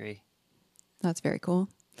completely agree. That's very cool.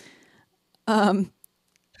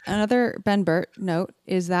 Another Ben Burt note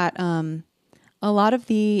is that a lot of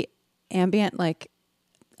the ambient like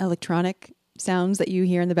electronic sounds that you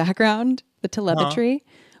hear in the background, the telemetry,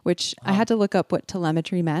 which I had to look up what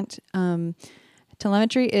telemetry meant.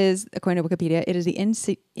 Telemetry is, according to Wikipedia, it is the in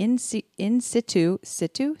situ,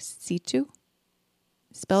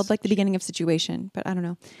 spelled like the beginning of situation, but I don't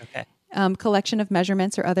know. Okay. Collection of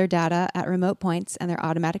measurements or other data at remote points and their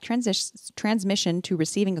automatic transmission to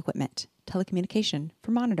receiving equipment. Telecommunication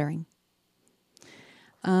for monitoring.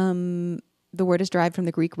 The word is derived from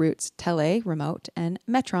the Greek roots tele, remote, and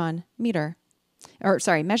metron, meter.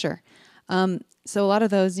 Measure. So a lot of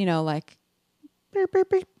those, like beep, beep,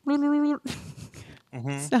 beep,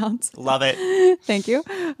 sounds. Love it. Thank you.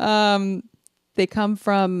 They come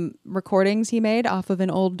from recordings he made off of an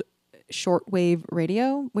old shortwave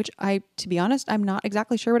radio, which to be honest, I'm not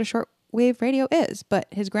exactly sure what a shortwave radio is, but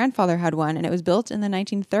his grandfather had one and it was built in the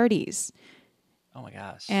 1930s. Oh my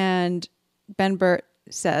gosh. And Ben Burt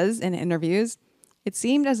says in interviews, it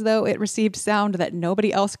seemed as though it received sound that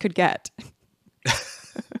nobody else could get.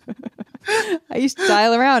 I used to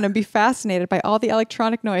dial around and be fascinated by all the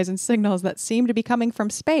electronic noise and signals that seemed to be coming from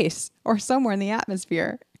space or somewhere in the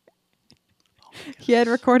atmosphere. He had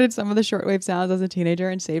recorded some of the shortwave sounds as a teenager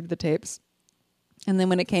and saved the tapes. And then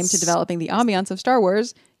when it came to developing the ambiance of Star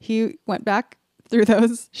Wars, he went back through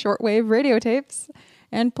those shortwave radio tapes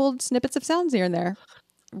and pulled snippets of sounds here and there.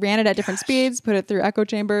 Ran it at different speeds, put it through echo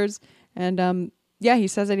chambers. And he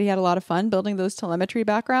says that he had a lot of fun building those telemetry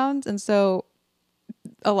backgrounds. And so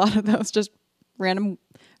a lot of those just random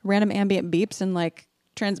ambient beeps and like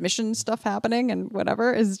transmission stuff happening and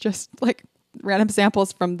whatever is just like random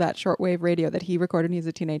samples from that shortwave radio that he recorded when he was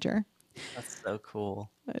a teenager. That's so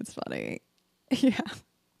cool. It's funny. Yeah.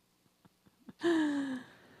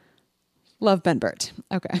 Love Ben Burt.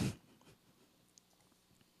 Okay.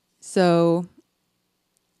 So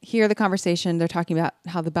here the conversation, they're talking about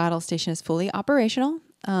how the battle station is fully operational.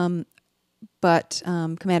 But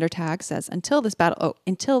Commander Tag says, until the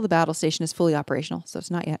battle station is fully operational, so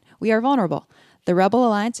it's not yet, we are vulnerable. The Rebel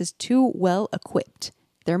Alliance is too well equipped.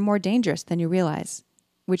 They're more dangerous than you realize,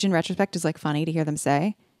 which in retrospect is like funny to hear them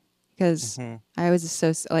say, because I was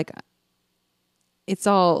so like, it's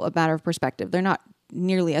all a matter of perspective. They're not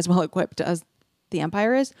nearly as well equipped as the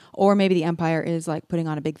Empire is, or maybe the Empire is like putting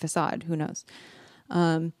on a big facade. Who knows?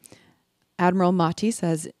 Admiral Motti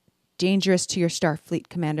says, dangerous to your Starfleet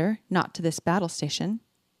commander, not to this battle station.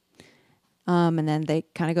 And then they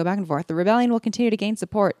kind of go back and forth. The rebellion will continue to gain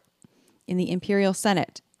support in the Imperial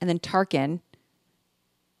Senate. And then Tarkin,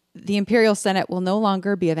 the Imperial Senate will no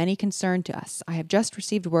longer be of any concern to us. I have just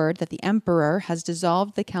received word that the Emperor has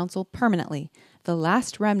dissolved the council permanently. The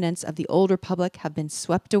last remnants of the old Republic have been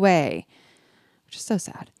swept away. Which is so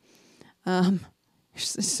sad.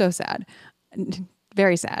 So sad.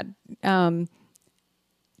 Very sad.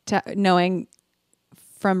 Knowing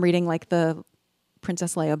from reading like the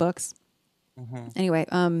Princess Leia books. Anyway,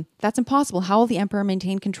 that's impossible. How will the Emperor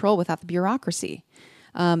maintain control without the bureaucracy?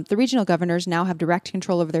 The regional governors now have direct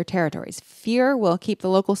control over their territories. Fear will keep the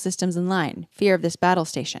local systems in line. Fear of this battle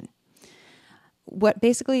station. What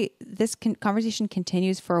basically this conversation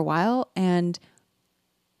continues for a while, and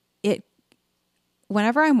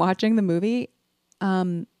whenever I'm watching the movie,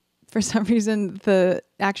 for some reason the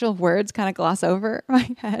actual words kind of gloss over my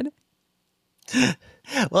head.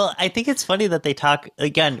 Well, I think it's funny that they talk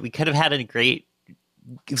again. We could have had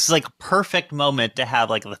it's like a perfect moment to have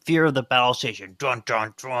like the fear of the battle station, dun,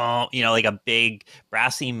 dun, dun, like a big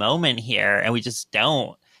brassy moment here. And we just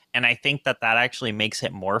don't. And I think that actually makes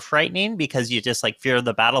it more frightening because you just like fear of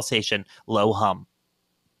the battle station, low hum.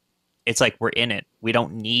 It's like we're in it. We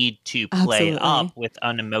don't need to play up with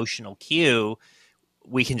an emotional cue.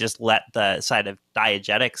 We can just let the side of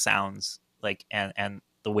diegetic sounds like, and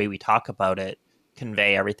the way we talk about it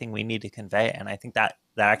convey everything we need to convey. And I think that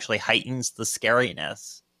actually heightens the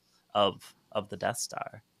scariness of the Death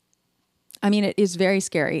Star. I mean, it is very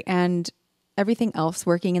scary, and everything else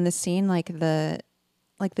working in the scene, like the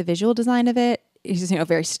visual design of it is,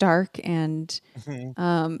 very stark, and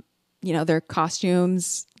their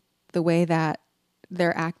costumes, the way that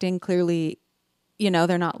they're acting, clearly,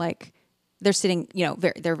 they're not like they're sitting,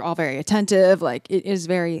 they're all very attentive. Like it is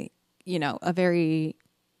very, a very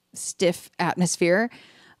stiff atmosphere.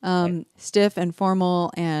 Right. Stiff and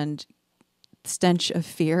formal and stench of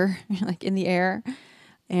fear like in the air.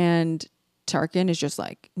 And Tarkin is just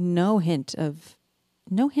like no hint of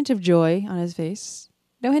joy on his face.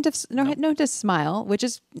 No hint of smile, which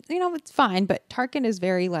is, it's fine, but Tarkin is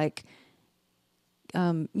very like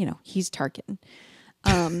he's Tarkin.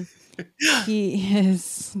 He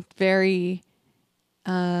is very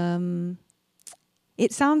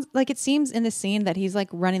it seems in the scene that he's like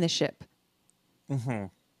running the ship. Mm-hmm.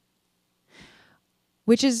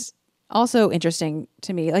 Which is also interesting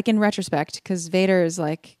to me, like in retrospect, because Vader is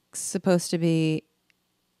like supposed to be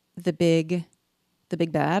the big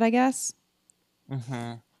bad, I guess.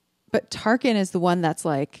 Mm-hmm. But Tarkin is the one that's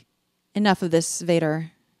like, enough of this,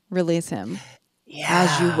 Vader, release him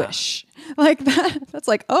as you Yeah. wish. Like that. That's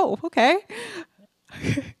like, oh, okay.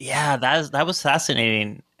 Yeah, that was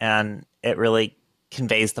fascinating, and it really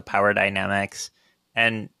conveys the power dynamics,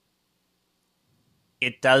 and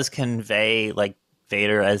it does convey like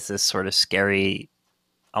Vader as this sort of scary,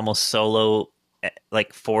 almost solo,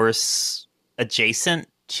 like force adjacent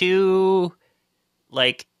to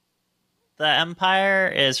like the Empire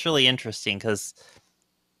is really interesting because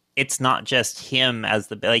it's not just him as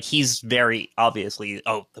the like he's very obviously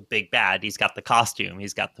the big bad. He's got the costume,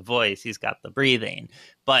 he's got the voice, he's got the breathing,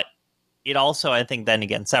 but it also I think then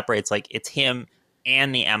again separates like it's him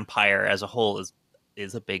and the Empire as a whole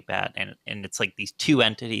is a big bad, and it's like these two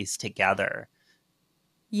entities together.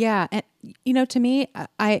 Yeah. And, you know, to me,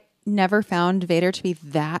 I never found Vader to be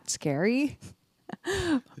that scary.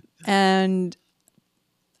 And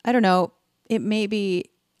I don't know, it might be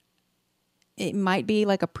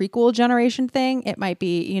like a prequel generation thing. It might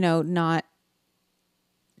be, you know, not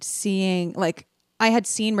seeing, like, I had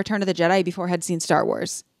seen Return of the Jedi before I had seen Star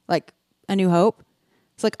Wars, like A New Hope.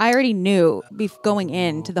 It's like I already knew going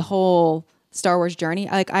into the whole Star Wars journey.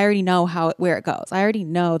 Like I already know where it goes. I already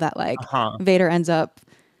know that like Uh-huh. Vader ends up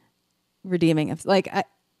redeeming him.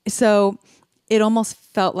 So it almost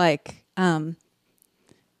felt like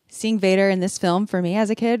seeing Vader in this film for me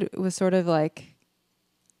as a kid was sort of like,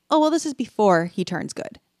 oh well, this is before he turns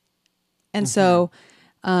good, and so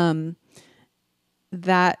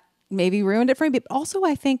that maybe ruined it for me. But also,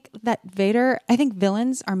 I think that I think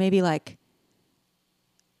villains are maybe like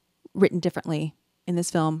written differently in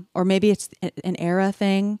this film, or maybe it's an era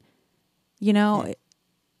thing. You know,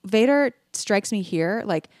 Vader strikes me here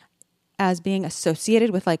like as being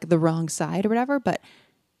associated with like the wrong side or whatever, but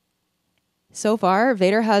so far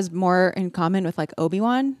Vader has more in common with like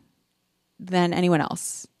Obi-Wan than anyone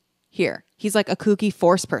else here. He's like a kooky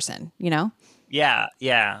Force person, you know? Yeah,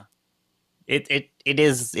 yeah. It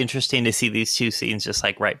is interesting to see these two scenes just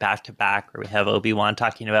like right back to back, where we have Obi-Wan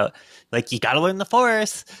talking about like you got to learn the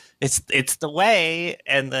Force. It's the way,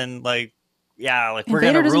 and then like like And we're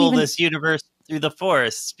Vader gonna doesn't rule even this universe through the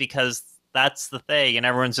Force because that's the thing, and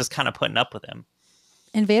everyone's just kind of putting up with him.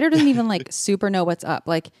 And Vader doesn't even like super know what's up.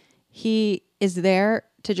 Like he is there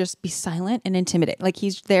to just be silent and intimidate. Like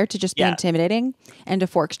he's there to just be Yeah, intimidating and to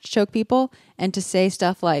fork choke people and to say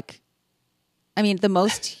stuff like, I mean, the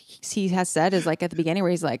most he has said is like at the beginning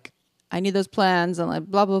where he's like, I need those plans and like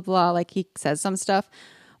blah, blah, blah. Like he says some stuff,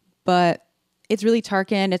 but it's really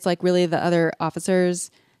Tarkin. It's like really the other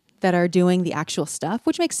officers that are doing the actual stuff,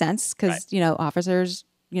 which makes sense because, right. you know, officers,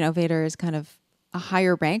 you know, Vader is kind of a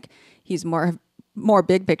higher rank. He's more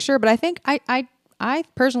big picture, but I think I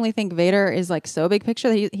personally think Vader is like so big picture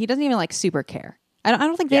that he doesn't even like super care. I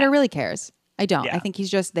don't think Yeah, Vader really cares. I don't. I yeah. think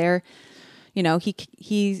he's just there. You know, he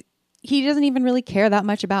doesn't even really care that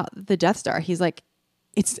much about the Death Star. He's like,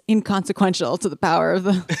 it's inconsequential to the power of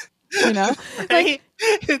the, you know, like Right?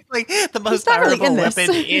 It's like the he's most not really powerful in this.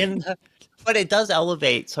 weapon but it does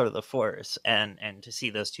elevate sort of the Force, and to see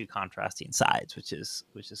those two contrasting sides, which is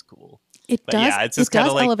cool. It But does. yeah, it's It just kind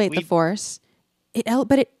does of like elevate the Force.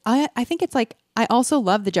 But I think it's like I also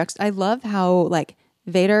love the I love how like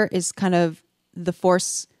Vader is kind of the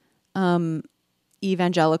Force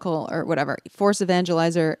evangelical or whatever Force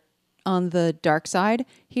evangelizer on the dark side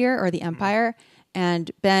here, or the Empire, and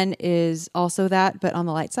Ben is also that, but on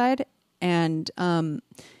the light side, and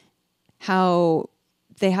how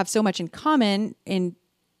they have so much in common in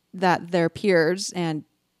that they're peers, and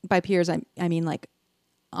by peers I mean like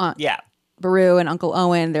Aunt yeah, Beru and Uncle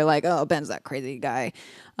Owen. They're like, oh, Ben's that crazy guy.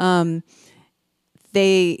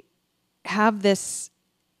 They have this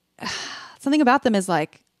something about them is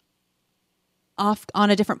like off on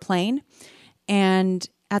a different plane. And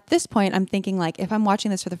at this point, I'm thinking like, if I'm watching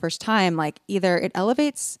this for the first time, like either it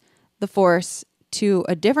elevates the Force to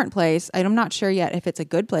a different place. I'm not sure yet if it's a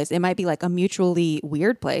good place. It might be like a mutually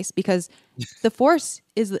weird place, because the Force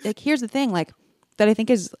is like, here's the thing, like that I think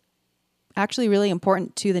is actually really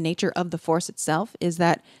important to the nature of the Force itself, is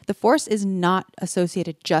that the Force is not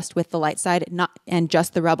associated just with the light side, and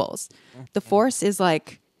just the rebels. The Force is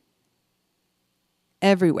like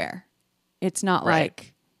everywhere. It's not right.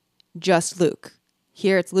 like just Luke.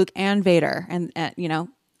 Here it's Luke and Vader, and you know,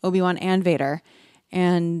 Obi-Wan and Vader,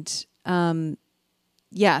 and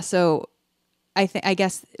yeah. So I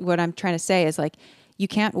guess what I'm trying to say is like, you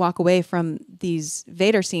can't walk away from these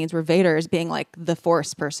Vader scenes where Vader is being like the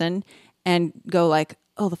Force person and go like,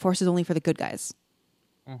 oh, the Force is only for the good guys.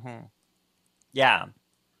 Mm-hmm. Yeah.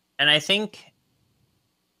 And I think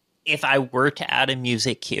if I were to add a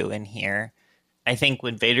music cue in here, I think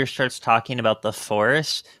when Vader starts talking about the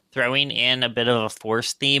Force, throwing in a bit of a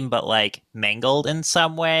Force theme, but like mangled in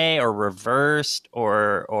some way or reversed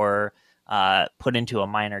or put into a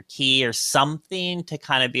minor key or something to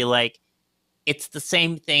kind of be like, it's the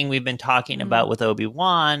same thing we've been talking about with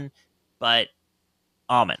Obi-Wan, but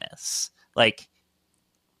ominous. Like,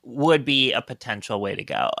 would be a potential way to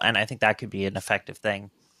go. And I think that could be an effective thing.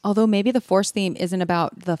 Although maybe the Force theme isn't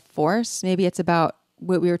about the Force. Maybe it's about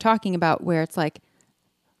what we were talking about, where it's like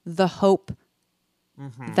the hope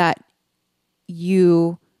that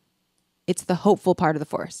it's the hopeful part of the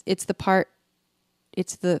Force. It's the part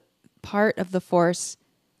of the Force.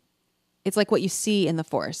 It's like what you see in the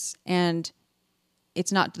Force, and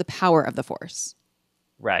it's not the power of the Force.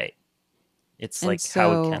 Right. It's And like so,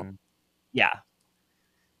 how it can, yeah.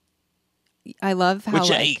 I love how, Which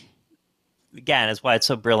again, is why it's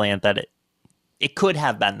so brilliant that it could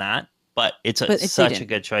have been that, but it's such a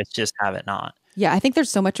good choice. Just have it not. Yeah, I think there's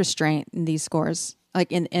so much restraint in these scores.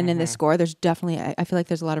 Like in this score, there's definitely, I feel like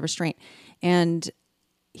there's a lot of restraint. And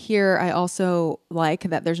here I also like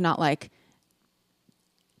that there's not like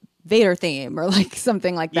Vader theme or like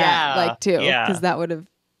something like that, like too, because that would have,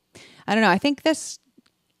 I don't know. I think this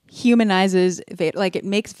humanizes Vader, like it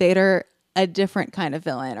makes Vader a different kind of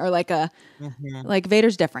villain, or like like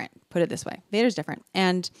Vader's different. Put it this way, Vader's different,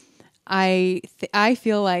 and I actually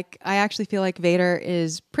feel like Vader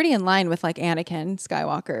is pretty in line with like Anakin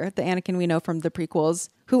Skywalker, the Anakin we know from the prequels,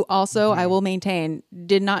 who also I will maintain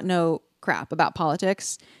did not know crap about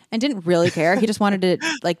politics and didn't really care. He just wanted to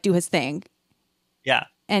like do his thing. Yeah.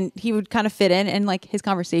 And he would kind of fit in, and like his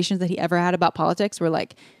conversations that he ever had about politics were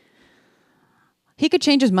like, he could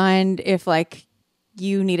change his mind if like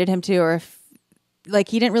you needed him to, or if like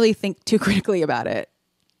he didn't really think too critically about it.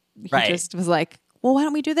 He just was like, well, why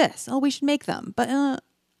don't we do this? Oh, we should make them. But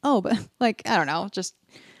like, I don't know, just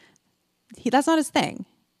that's not his thing.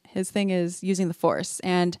 His thing is using the Force.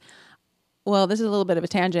 And well, this is a little bit of a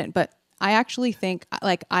tangent, but I actually think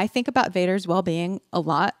I think about Vader's well-being a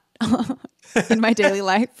lot in my daily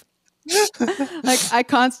life. Like I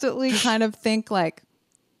constantly kind of think like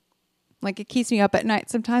it keeps me up at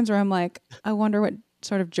night sometimes, where I'm like, I wonder what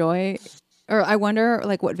sort of joy, or I wonder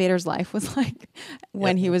like what Vader's life was like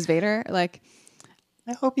when he was Vader. Like,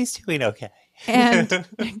 I hope he's doing okay. And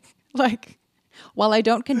like, while I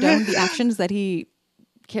don't condone the actions that he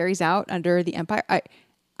carries out under the Empire,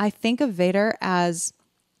 I think of Vader as,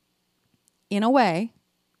 in a way,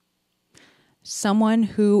 someone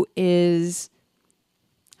who is,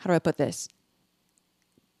 how do I put this?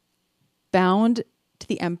 Bound to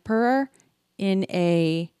the Emperor in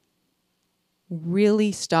a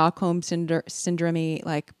really Stockholm syndrome,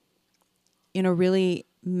 like in a really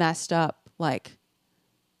messed up, like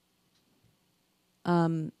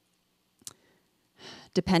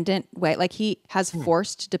dependent way. Like he has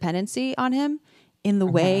forced dependency on him in the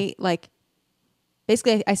way, like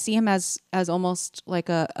basically I see him as almost like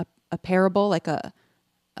a parable, like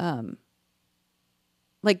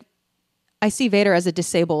like I see Vader as a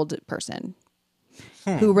disabled person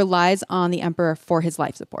who relies on the Emperor for his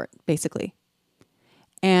life support, basically.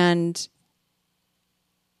 And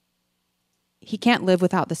he can't live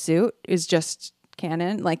without the suit is just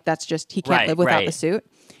canon. Like that's just, he can't live without the suit.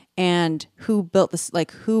 And who built this,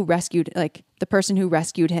 like who rescued, like the person who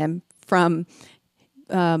rescued him from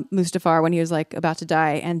Mustafar when he was like about to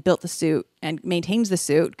die and built the suit and maintains the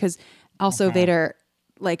suit. Cause also Vader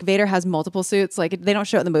has multiple suits. Like they don't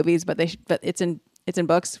show it in the movies, but it's in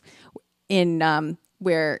books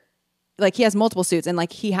where like he has multiple suits and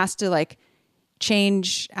like he has to like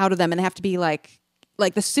change out of them, and they have to be like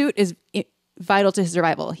the suit is vital to his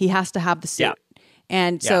survival. He has to have the suit.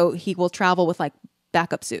 And so he will travel with like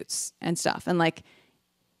backup suits and stuff. And like,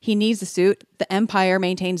 he needs the suit. The Empire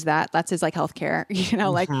maintains that. That's his like healthcare, you know,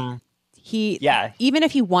 like even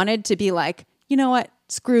if he wanted to be like, you know what,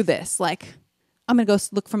 screw this. Like, I'm going to go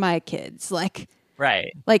look for my kids. Like,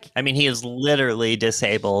 like, I mean, he is literally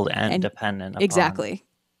disabled and dependent upon. Exactly.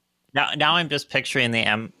 Now I'm just picturing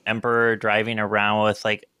the Emperor driving around with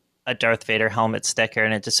like a Darth Vader helmet sticker,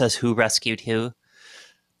 and it just says "Who rescued who."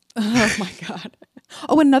 Oh my God.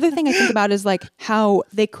 Oh, another thing I think about is like how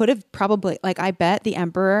they could have probably, like, I bet the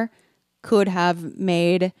Emperor could have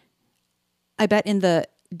made, I bet in the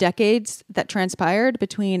decades that transpired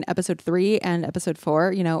between episode 3 and episode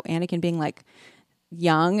 4, you know, Anakin being like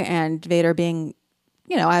young and Vader being,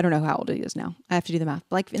 you know, I don't know how old he is now. I have to do the math,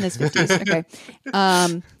 like in his 50s.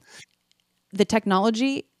 Okay. The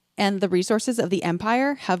technology and the resources of the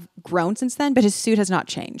Empire have grown since then, but his suit has not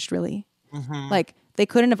changed really. Like they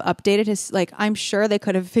couldn't have updated his, like, I'm sure they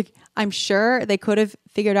could have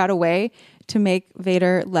figured out a way to make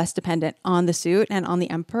Vader less dependent on the suit and on the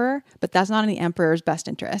Emperor, but that's not in the Emperor's best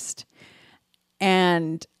interest.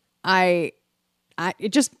 And it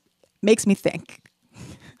just makes me think.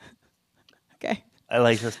 Okay. I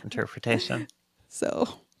like this interpretation. So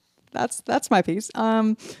that's my piece.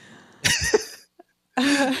 But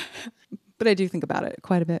I do think about it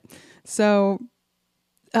quite a bit. So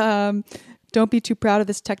don't be too proud of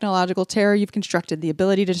this technological terror you've constructed. The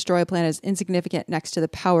ability to destroy a planet is insignificant next to the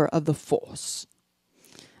power of the Force.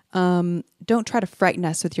 Don't try to frighten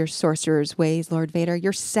us with your sorcerer's ways, Lord Vader.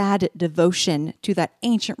 Your sad devotion to that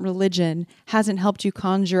ancient religion hasn't helped you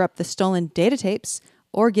conjure up the stolen data tapes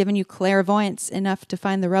or given you clairvoyance enough to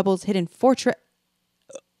find the rebels' hidden fortress.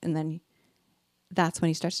 And then that's when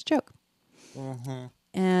he starts to choke. Mm-hmm.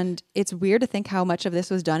 And it's weird to think how much of this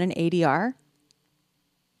was done in ADR.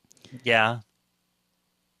 Yeah.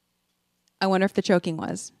 I wonder if the choking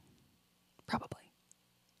was. Probably.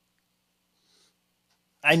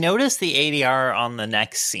 I noticed the ADR on the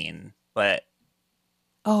next scene, but...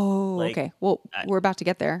 Oh, okay. Well, we're about to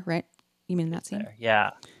get there, right? You mean that scene? There.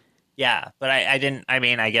 Yeah. Yeah, but I didn't... I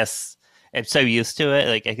mean, I guess I'm so used to it.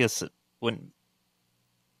 Like, I guess it wouldn't...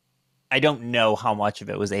 I don't know how much of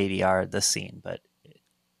it was ADR, this scene, but it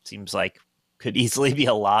seems like could easily be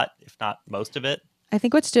a lot, if not most of it. I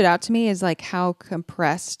think what stood out to me is like how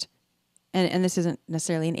compressed, and this isn't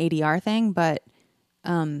necessarily an ADR thing, but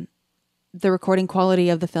the recording quality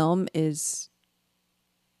of the film is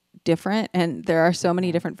different, and there are so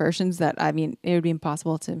many different versions that, I mean, it would be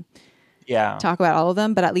impossible to talk about all of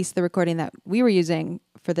them, but at least the recording that we were using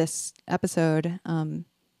for this episode,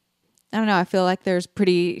 I don't know, I feel like there's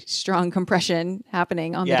pretty strong compression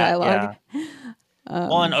happening on the dialogue. Yeah.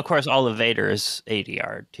 Well, and of course, all of Vader's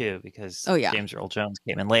ADR too, because James Earl Jones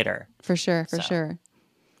came in later. For sure.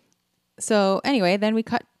 So anyway, then we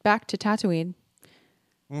cut back to Tatooine.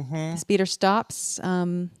 Mm-hmm. The speeder stops,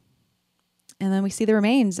 and then we see the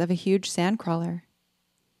remains of a huge sandcrawler.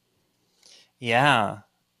 Yeah,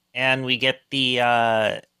 and we get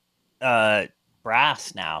the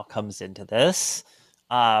brass now comes into this.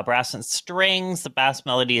 Brass and strings. The bass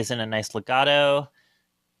melody is in a nice legato,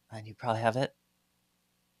 and you probably have it.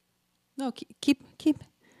 No, keep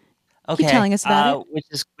telling us about it.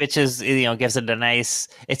 Which is gives it a nice.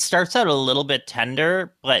 It starts out a little bit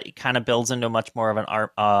tender, but it kind of builds into much more of an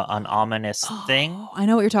ominous thing. I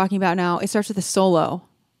know what you're talking about now. It starts with a solo.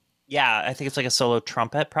 Yeah, I think it's like a solo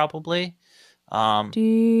trumpet, probably.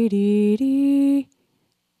 Dee, dee, dee.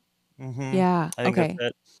 Mm-hmm. Yeah. I think that's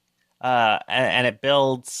it. And it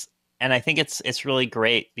builds, and I think it's really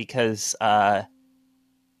great because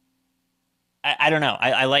I don't know.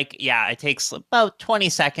 I like, it takes about 20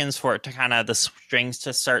 seconds for it to kind of the strings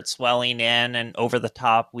to start swelling in, and over the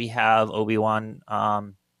top we have Obi-Wan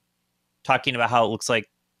talking about how it looks like,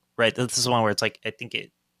 right? This is one where it's like, I think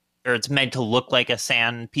it's meant to look like a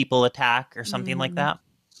sand people attack or something like that.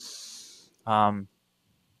 And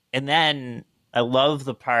then I love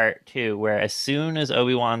the part too, where as soon as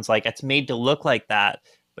Obi-Wan's like, it's made to look like that,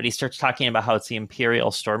 but he starts talking about how it's the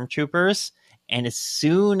Imperial stormtroopers. And as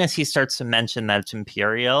soon as he starts to mention that it's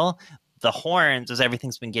Imperial, the horns, as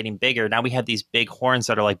everything's been getting bigger, now we have these big horns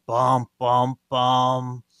that are like bum, bum,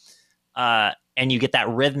 bum. And you get that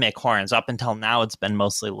rhythmic horns. Up until now, it's been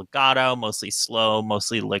mostly legato, mostly slow,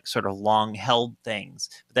 mostly like sort of long held things.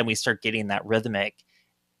 But then we start getting that rhythmic.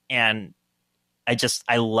 And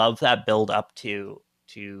I love that build up to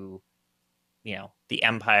the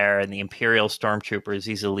Empire and the Imperial stormtroopers,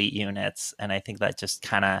 these elite units. And I think that just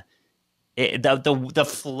kind of, the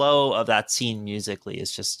flow of that scene musically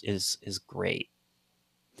is great.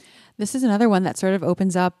 This is another one that sort of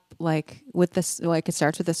opens up like with this, like it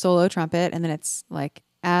starts with a solo trumpet, and then it's like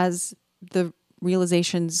as the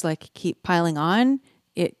realizations like keep piling on,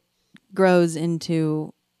 it grows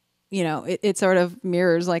into, it sort of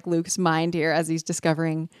mirrors like Luke's mind here as he's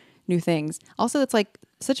discovering new things. Also, it's like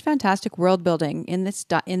such fantastic world building in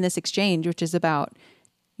this exchange, which is about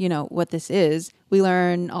what this is. We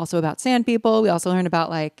learn also about sand people. We also learn about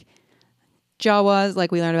like Jawas.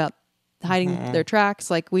 Like we learn about hiding their tracks.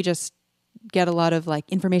 Like we just get a lot of like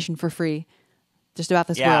information for free just about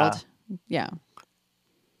this world. Yeah.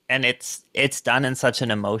 And it's done in such an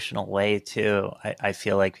emotional way too. I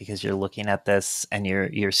feel like, because you're looking at this and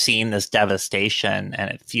you're seeing this devastation, and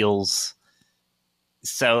it feels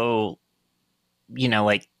so,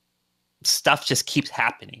 like stuff just keeps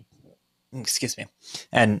happening. Excuse me.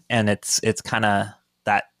 And it's kind of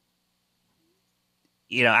that,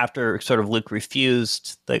 after sort of Luke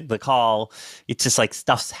refused the call, it's just like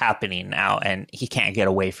stuff's happening now and he can't get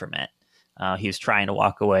away from it. He was trying to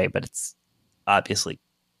walk away, but it's obviously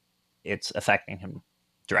it's affecting him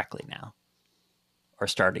directly now, or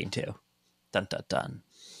starting to. Dun dun dun.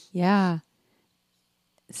 Yeah.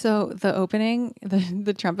 So the opening,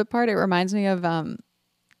 the trumpet part, it reminds me of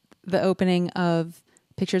the opening of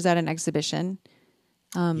Pictures at an Exhibition.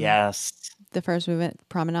 Yes. The first movement,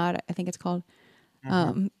 Promenade, I think it's called.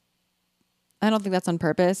 Mm-hmm. I don't think that's on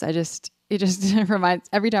purpose. It just reminds,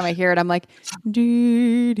 every time I hear it, I'm like,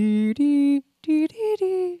 doo, doo, doo, doo, doo,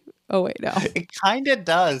 doo. Oh wait, no. It kind of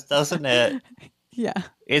does, doesn't it? Yeah.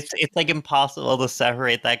 It's like impossible to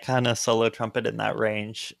separate that kind of solo trumpet in that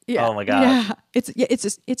range. Yeah. Oh my gosh. Yeah.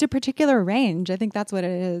 It's a particular range. I think that's what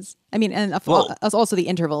it is. I mean, and Well, also the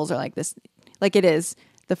intervals are like this, like it is.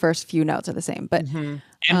 The first few notes are the same, but and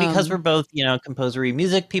because we're both, composery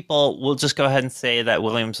music people, we'll just go ahead and say that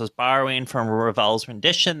Williams was borrowing from Ravel's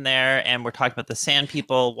rendition there, and we're talking about the Sand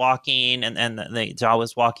People walking, and the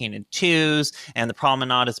Jawas walking in twos, and the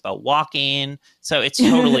Promenade is about walking. So it's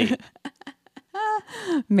totally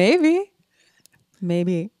maybe. these are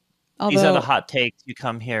the Although hot takes. You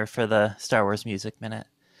come here for the Star Wars Music Minute.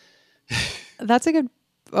 that's a good,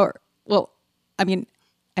 or well, I mean,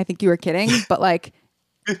 I think you were kidding, but like,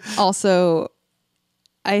 also,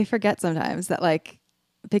 I forget sometimes that like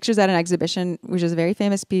Pictures at an Exhibition, which is a very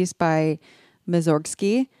famous piece by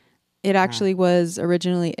Mussorgsky, it actually was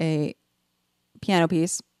originally a piano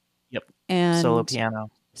piece. Yep. And Solo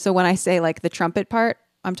piano. So when I say like the trumpet part,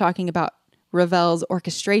 I'm talking about Ravel's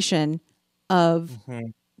orchestration of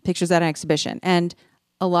Pictures at an Exhibition. And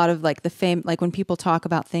a lot of like like when people talk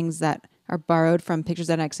about things that are borrowed from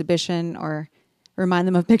Pictures at an Exhibition or remind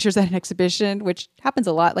them of Pictures at an Exhibition, which happens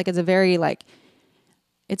a lot. Like it's a very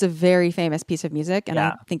famous piece of music, and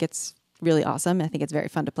I think it's really awesome. I think it's very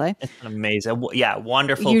fun to play. It's amazing. Yeah,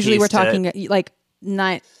 wonderful. Usually we're talking like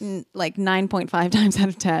 9.5 times out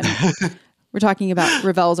of 10. We're talking about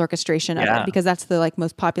Ravel's orchestration of it because that's the like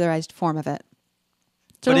most popularized form of it.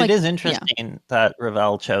 But it is interesting that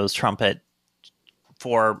Ravel chose trumpet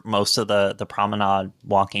for most of the promenade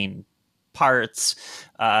walking parts.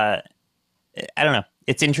 I don't know.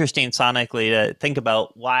 It's interesting sonically to think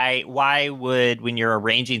about why would, when you're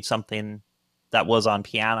arranging something that was on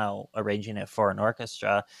piano, arranging it for an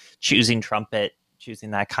orchestra, choosing trumpet,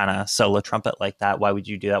 choosing that kind of solo trumpet like that, why would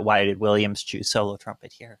you do that? Why did Williams choose solo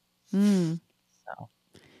trumpet here? I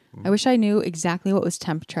wish I knew exactly what was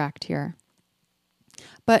temp tracked here.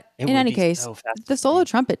 But in any case, the solo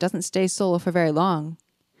trumpet doesn't stay solo for very long.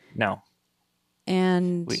 No.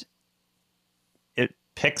 And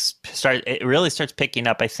it really starts picking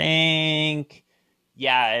up, I think.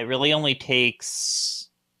 Yeah, it really only takes,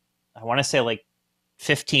 I want to say like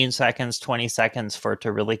 15 seconds, 20 seconds for it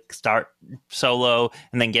to really start solo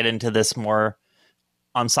and then get into this more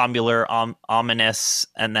ensembler, ominous,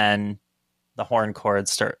 and then the horn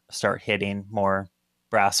chords start hitting more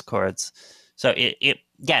brass chords. So it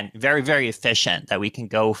again, very, very efficient that we can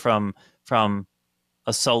go from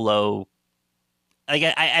a solo. Like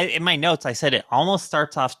I in my notes, I said it almost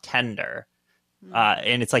starts off tender,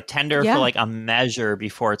 and it's like tender for like a measure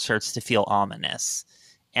before it starts to feel ominous.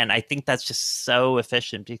 And I think that's just so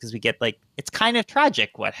efficient because we get like, it's kind of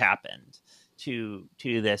tragic what happened to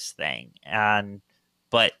this thing,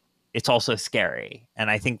 but it's also scary.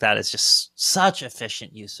 And I think that is just such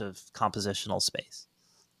efficient use of compositional space.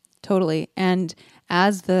 Totally. And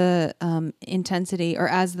as the intensity, or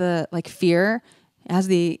as the like fear, as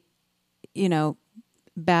the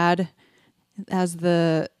bad, as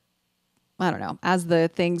the as the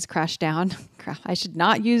things crash down. Crap, I should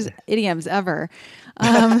not use idioms ever.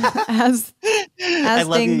 As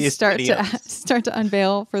things start to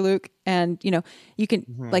unveil for Luke, and you can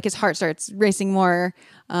like his heart starts racing more,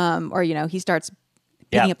 or he starts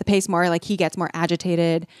picking up the pace more. Like he gets more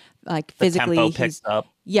agitated, like physically. The tempo picks up.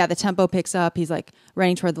 Yeah, the tempo picks up. He's like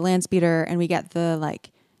running toward the land speeder, and we get the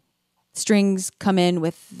like strings come in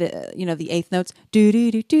with the the eighth notes, do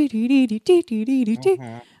do do do do do do do do do do,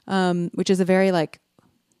 which is a very like,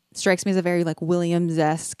 strikes me as a very like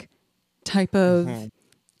Williams-esque type of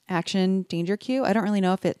action danger cue. I don't really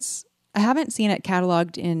know if I haven't seen it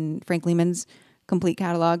cataloged in Frank Lehman's complete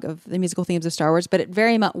catalog of the musical themes of Star Wars, but it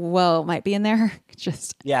very well might be in there.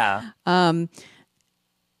 Just but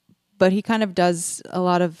he kind of does a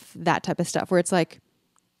lot of that type of stuff where it's like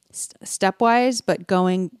stepwise, but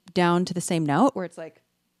going down to the same note, where it's like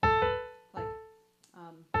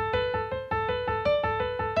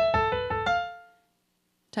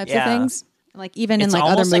types of things. Like even in like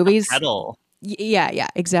other movies. Like a pedal. Yeah,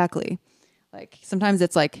 exactly. Like sometimes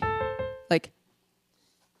it's like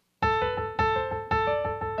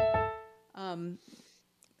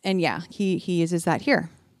and yeah, he uses that here.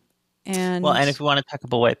 Well, and And if we want to talk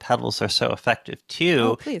about why pedals are so effective oh,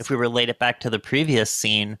 too, please. if we relate it back to the previous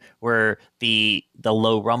scene where the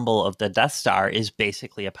low rumble of the Death Star is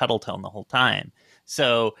basically a pedal tone the whole time.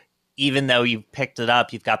 So even though you've picked it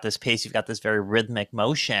up, you've got this pace, you've got this very rhythmic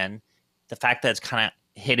motion, the fact that it's kind of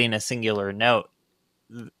hitting a singular note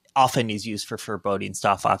often is used for foreboding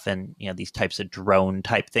stuff. Often, these types of drone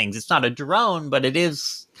type things. It's not a drone, but it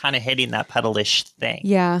is kind of hitting that pedalish thing.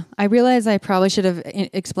 Yeah, I realize I probably should have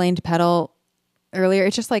explained pedal earlier.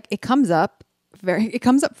 It's just like it comes up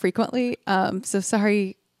frequently. So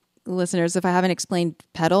sorry, listeners, if I haven't explained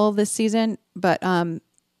pedal this season, but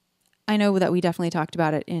I know that we definitely talked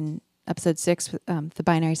about it in episode 6, the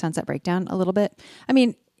binary sunset breakdown a little bit. I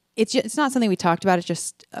mean, it's not something we talked about. It's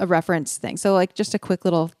just a reference thing. So like just a quick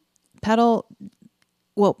little pedal.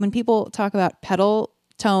 Well, when people talk about pedal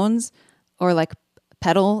tones or like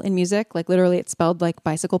pedal in music, like literally it's spelled like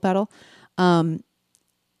bicycle pedal.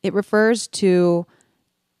 It refers to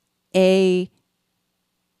a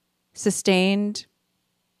sustained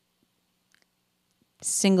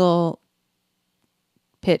single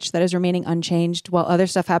pitch that is remaining unchanged while other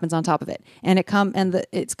stuff happens on top of it. And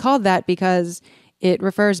it's called that because it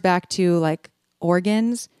refers back to like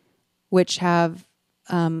organs, which have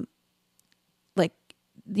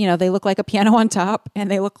they look like a piano on top and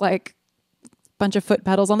they look like a bunch of foot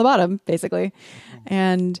pedals on the bottom, basically.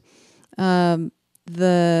 And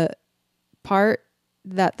the part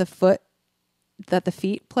that the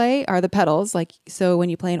feet play are the pedals. Like, so when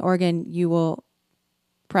you play an organ, you will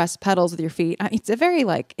press pedals with your feet. It's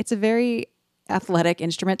a very athletic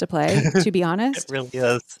instrument to play, to be honest. It really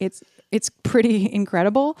is. It's pretty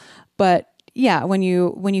incredible. But yeah, when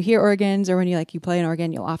you hear organs or when you play an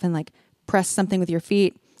organ, you'll often like press something with your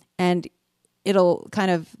feet and it'll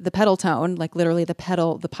kind of the pedal tone, like literally the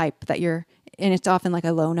pipe that you're, and it's often like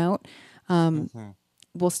a low note,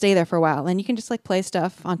 will stay there for a while, and you can just like play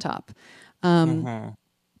stuff on top. And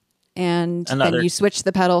then you switch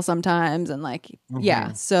the pedal sometimes and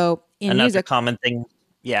yeah. So in another music, common thing,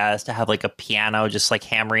 is to have like a piano just like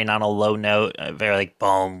hammering on a low note, very like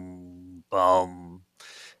boom, boom.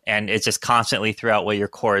 And it's just constantly throughout where your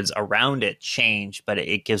chords around it change, but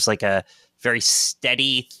it gives like a very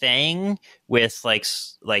steady thing with like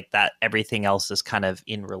that everything else is kind of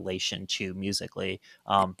in relation to musically.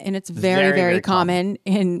 And it's very, very common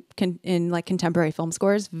in like contemporary film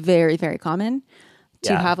scores. Very, very common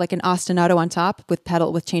to have like an ostinato on top with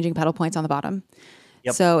changing pedal points on the bottom.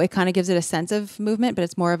 Yep. So it kind of gives it a sense of movement, but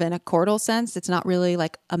it's more of an accordal sense. It's not really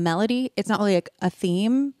like a melody. It's not really like a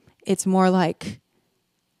theme. It's more like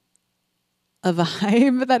a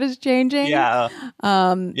vibe that is changing. Yeah.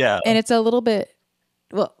 And it's a little bit,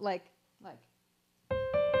 well, like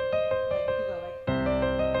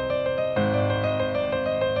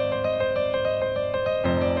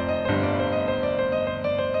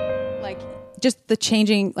just the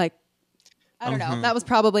changing, like, I don't know. That was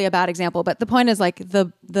probably a bad example, but the point is like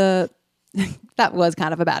the that was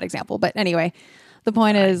kind of a bad example. But anyway, the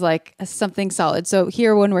point is like something solid. So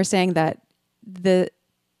here, when we're saying that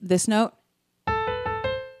this note,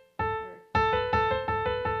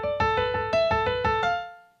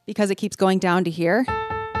 because it keeps going down to here,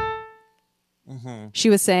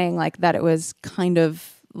 she was saying like that it was kind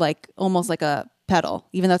of like almost like a pedal,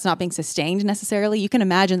 even though it's not being sustained necessarily. You can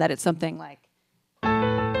imagine that it's something like,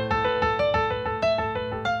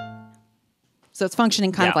 so it's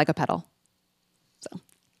functioning kind of like a pedal. So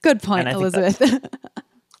good point, Elizabeth.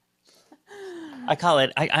 I call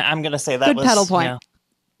it, I'm going to say that good was pedal point.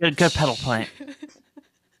 Good pedal point.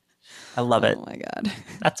 I love it. Oh my God.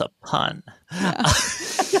 That's a pun. Yeah.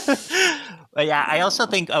 But yeah, I also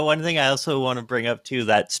think one thing I also want to bring up too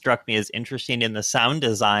that struck me as interesting in the sound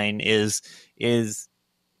design is as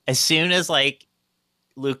soon as like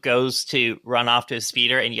Luke goes to run off to his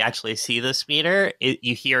speeder and you actually see the speeder,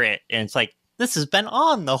 you hear it and it's like, this has been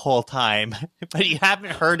on the whole time, but you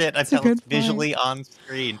haven't heard it until it's visually on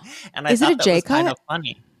screen. And I thought that was kind of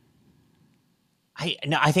funny.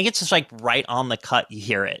 I think it's just like right on the cut. You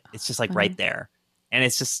hear it. It's just like right there. And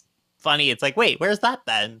it's just funny. It's like, wait, where's that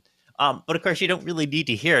then? But of course you don't really need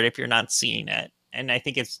to hear it if you're not seeing it. And I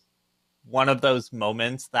think it's one of those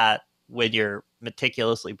moments that when you're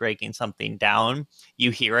meticulously breaking something down,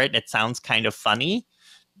 you hear it. It sounds kind of funny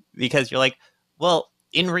because you're like, well,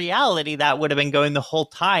 in reality, that would have been going the whole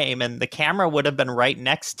time and the camera would have been right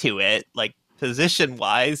next to it, like position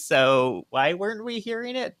wise. So why weren't we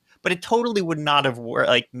hearing it? But it totally would not have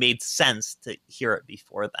made sense to hear it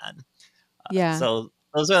before then. Yeah. So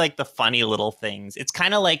those are like the funny little things. It's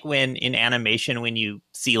kind of like when in animation, when you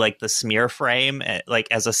see like the smear frame, like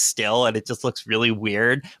as a still and it just looks really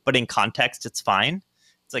weird, but in context, it's fine.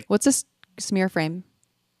 It's like, What's a smear frame?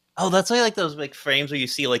 oh, that's why like those like frames where you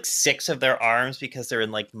see like 6 of their arms because they're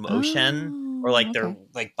in like motion, or Oh, like their okay.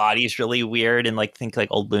 like body's really weird and like think like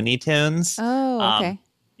old Looney Tunes. Oh, Um,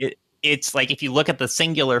 okay. it's like if you look at the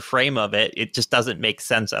singular frame of it, it just doesn't make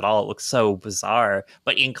sense at all. It looks so bizarre,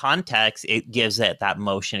 but in context, it gives it that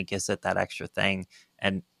motion. It gives it that extra thing,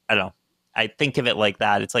 and I don't know. I think of it like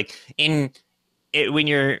that. It's like in it when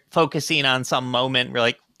you're focusing on some moment where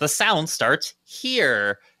like the sound starts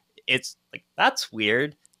here. It's like that's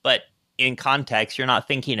weird, but in context, you're not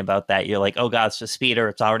thinking about that. You're like, oh god, it's just speeder.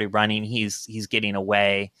 It's already running. He's getting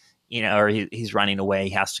away, or he's running away.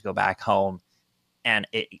 He has to go back home, and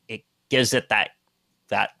it gives it that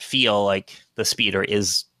feel like the speeder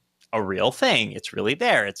is a real thing. It's really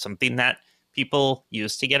there. It's something that people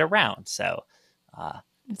use to get around. So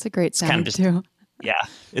It's a great it's kind of sound just too. yeah,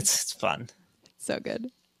 it's fun. So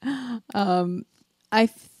good. I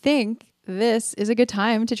think this is a good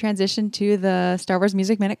time to transition to the Star Wars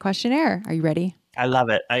Music Minute questionnaire. Are you ready? I love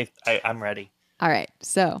it. I'm ready. All right.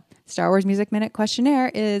 So, Star Wars Music Minute questionnaire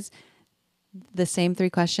is the same 3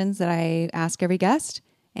 questions that I ask every guest,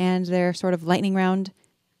 and they're sort of lightning round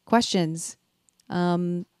questions.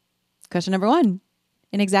 Question number 1.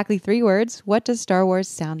 In exactly 3 words, what does Star Wars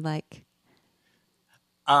sound like?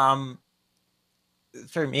 Um,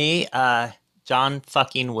 for me, John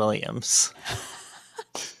fucking Williams.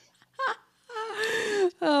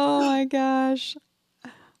 Oh my gosh.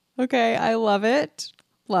 Okay, I love it.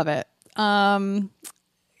 Love it.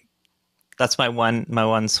 That's my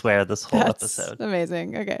one swear this whole That's episode.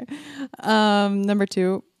 amazing. Okay. Number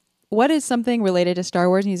 2. What is something related to Star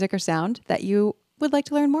Wars music or sound that you would like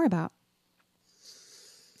to learn more about?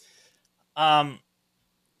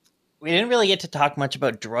 We didn't really get to talk much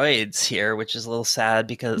about droids here, which is a little sad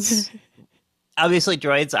because obviously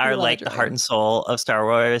droids We are love a like the heart droid. and soul of Star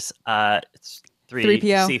Wars. It's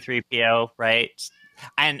 3PO. C3PO, right?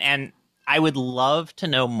 And I would love to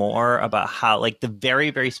know more about how like the very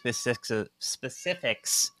very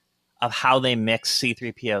specifics of how they mix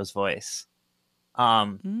C3PO's voice.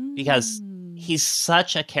 Because Mm. he's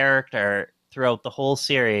such a character throughout the whole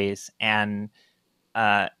series, and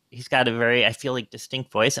he's got a very, I feel like,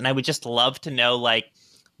 distinct voice, and I would just love to know like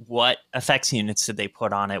what effects units did they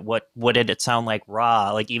put on it? What did it sound like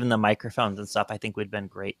raw? Like even the microphones and stuff, I think would have been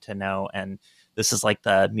great to know. And this is like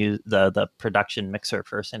the production mixer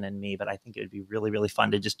person in me, but I think it would be really really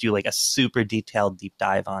fun to just do like a super detailed deep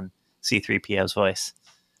dive on C3PO's voice.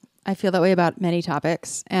 I feel that way about many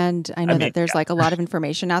topics. And I I know mean, that there's like a lot of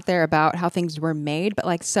information out there about how things were made, but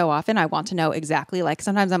like so often I want to know exactly, like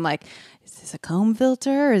sometimes I'm like, is this a comb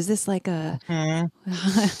filter? Is this like a, yeah.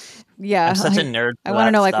 yeah, I'm such a nerd I for want to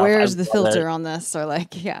that know like, stuff. I where's the love it. filter on this? Or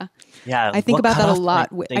like, yeah, Yeah, I think what about that a cutoff point lot.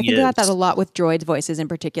 they I think about that a use. lot with droids voices in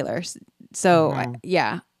particular. So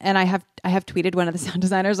yeah. And I have tweeted one of the sound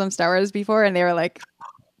designers on Star Wars before, and they were like,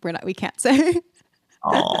 we can't say.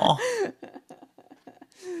 Oh,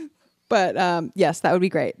 But yes, that would be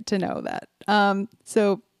great to know that. And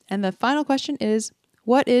the final question is,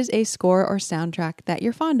 what is a score or soundtrack that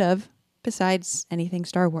you're fond of besides anything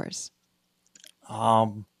Star Wars?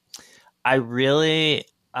 I really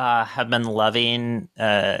have been loving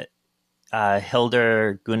Hildur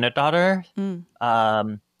Gunnardóttir.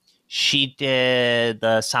 Mm. She did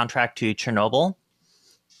the soundtrack to Chernobyl,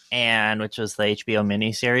 and which was the HBO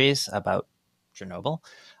miniseries about Chernobyl.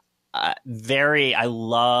 I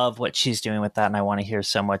love what she's doing with that, and I want to hear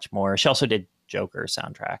so much more. She also did Joker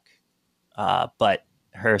soundtrack, but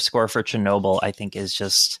her score for Chernobyl, I think, is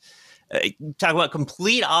just talk about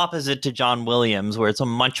complete opposite to John Williams, where it's a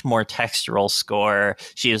much more textural score.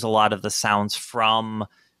 She has a lot of the sounds from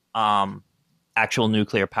actual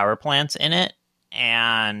nuclear power plants in it,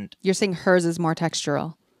 and You're saying hers is more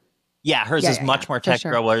textural. yeah, hers is much more for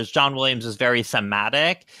textural, sure. whereas John Williams is very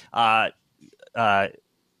thematic.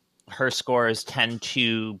 Her scores tend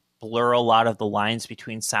to blur a lot of the lines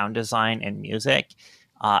between sound design and music,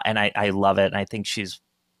 and I love it. And I think she's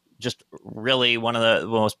just really one of the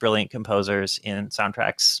most brilliant composers in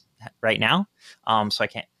soundtracks right now. So I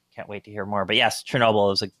can't wait to hear more. But yes,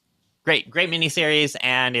 Chernobyl is a great miniseries,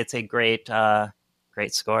 and it's a great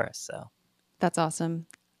score. So That's awesome.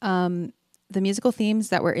 The musical themes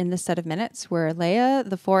that were in this set of minutes were Leia,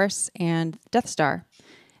 the Force, and Death Star.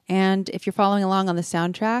 And if you're following along on the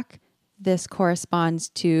soundtrack, this corresponds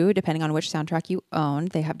to, depending on which soundtrack you own,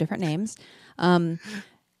 they have different names.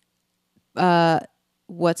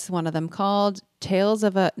 What's one of them called? Tales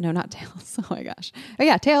of a, no, not Tales. Oh my gosh. Oh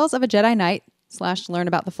yeah, Tales of a Jedi Knight / Learn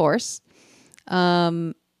About the Force.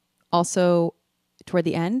 Also, toward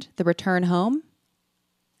the end, The Return Home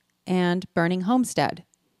and Burning Homestead.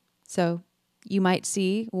 So you might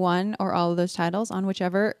see one or all of those titles on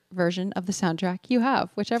whichever version of the soundtrack you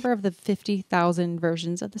have, whichever of the 50,000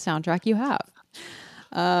 versions of the soundtrack you have.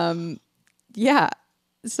 Yeah.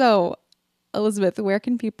 So, Elizabeth, where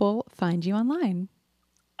can people find you online?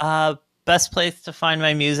 Best place to find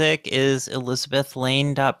my music is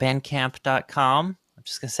elizabethlain.bandcamp.com. I'm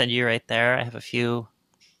just going to send you right there. I have a few,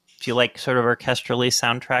 if you like sort of orchestrally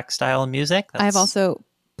soundtrack style music. I've also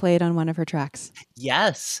played on one of her tracks.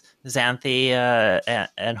 Yes, Xanthi,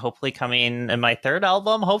 and hopefully coming in my third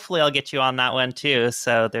album. Hopefully I'll get you on that one too.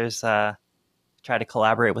 So there's try to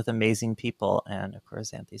collaborate with amazing people, and of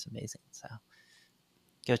course Xanthi's amazing. So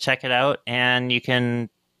go check it out, and you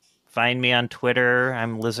can find me on Twitter.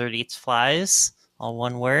 I'm Lizard Eats Flies, all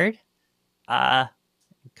one word.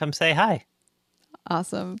 Come say hi.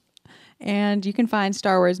 Awesome. And you can find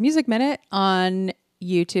Star Wars Music Minute on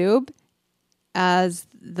YouTube as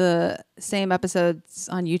the same episodes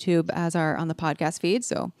on YouTube as are on the podcast feed.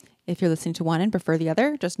 So if you're listening to one and prefer the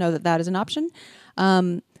other, just know that that is an option.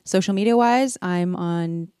 Social media wise, I'm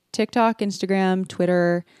on TikTok, Instagram,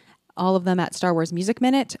 Twitter, all of them at Star Wars Music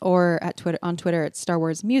Minute, or at on Twitter at Star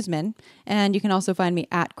Wars Museman. And you can also find me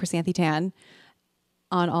at Chrysanthi Tan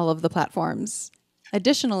on all of the platforms.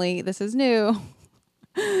 Additionally, this is new.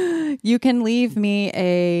 You can leave me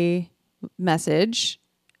a message,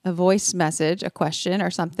 a voice message, a question or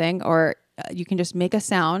something, or you can just make a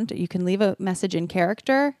sound. You can leave a message in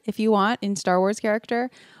character if you want, in Star Wars character,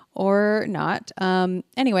 or not.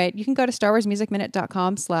 Anyway, you can go to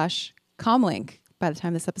starwarsmusicminute.com/comlink. By the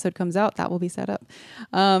time this episode comes out, that will be set up.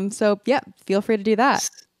 So yeah, feel free to do that.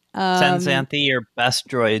 Send Xanthi your best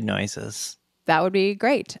droid noises. That would be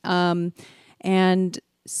great. And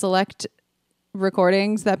select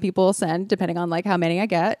recordings that people send, depending on like how many I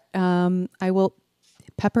get. I will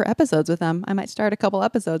pepper episodes with them. I might start a couple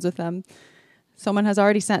episodes with them. Someone has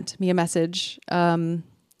already sent me a message in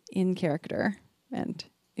character, and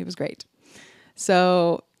it was great.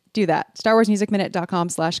 So do that.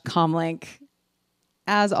 StarWarsMusicMinute.com/comlink.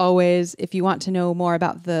 As always, if you want to know more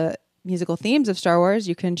about the musical themes of Star Wars,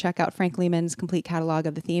 you can check out Frank Lehman's complete catalog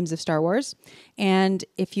of the themes of Star Wars. And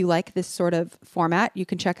if you like this sort of format, you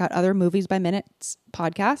can check out other Movies by Minutes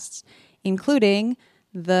podcasts, including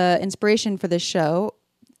the inspiration for this show,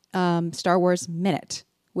 Star Wars Minute,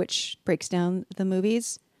 which breaks down the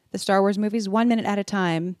movies, the Star Wars movies, 1 minute at a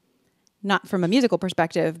time, not from a musical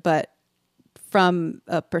perspective, but from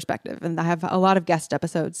a perspective. And I have a lot of guest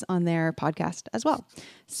episodes on their podcast as well.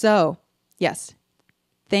 So, yes,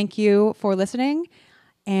 thank you for listening.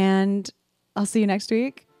 And I'll see you next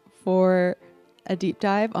week for a deep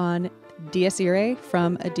dive on Dies Irae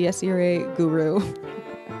from a Dies Irae guru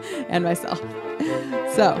and myself.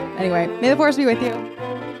 So, anyway, may the Force be with you.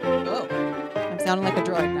 Oh, I'm sounding like a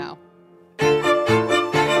droid now.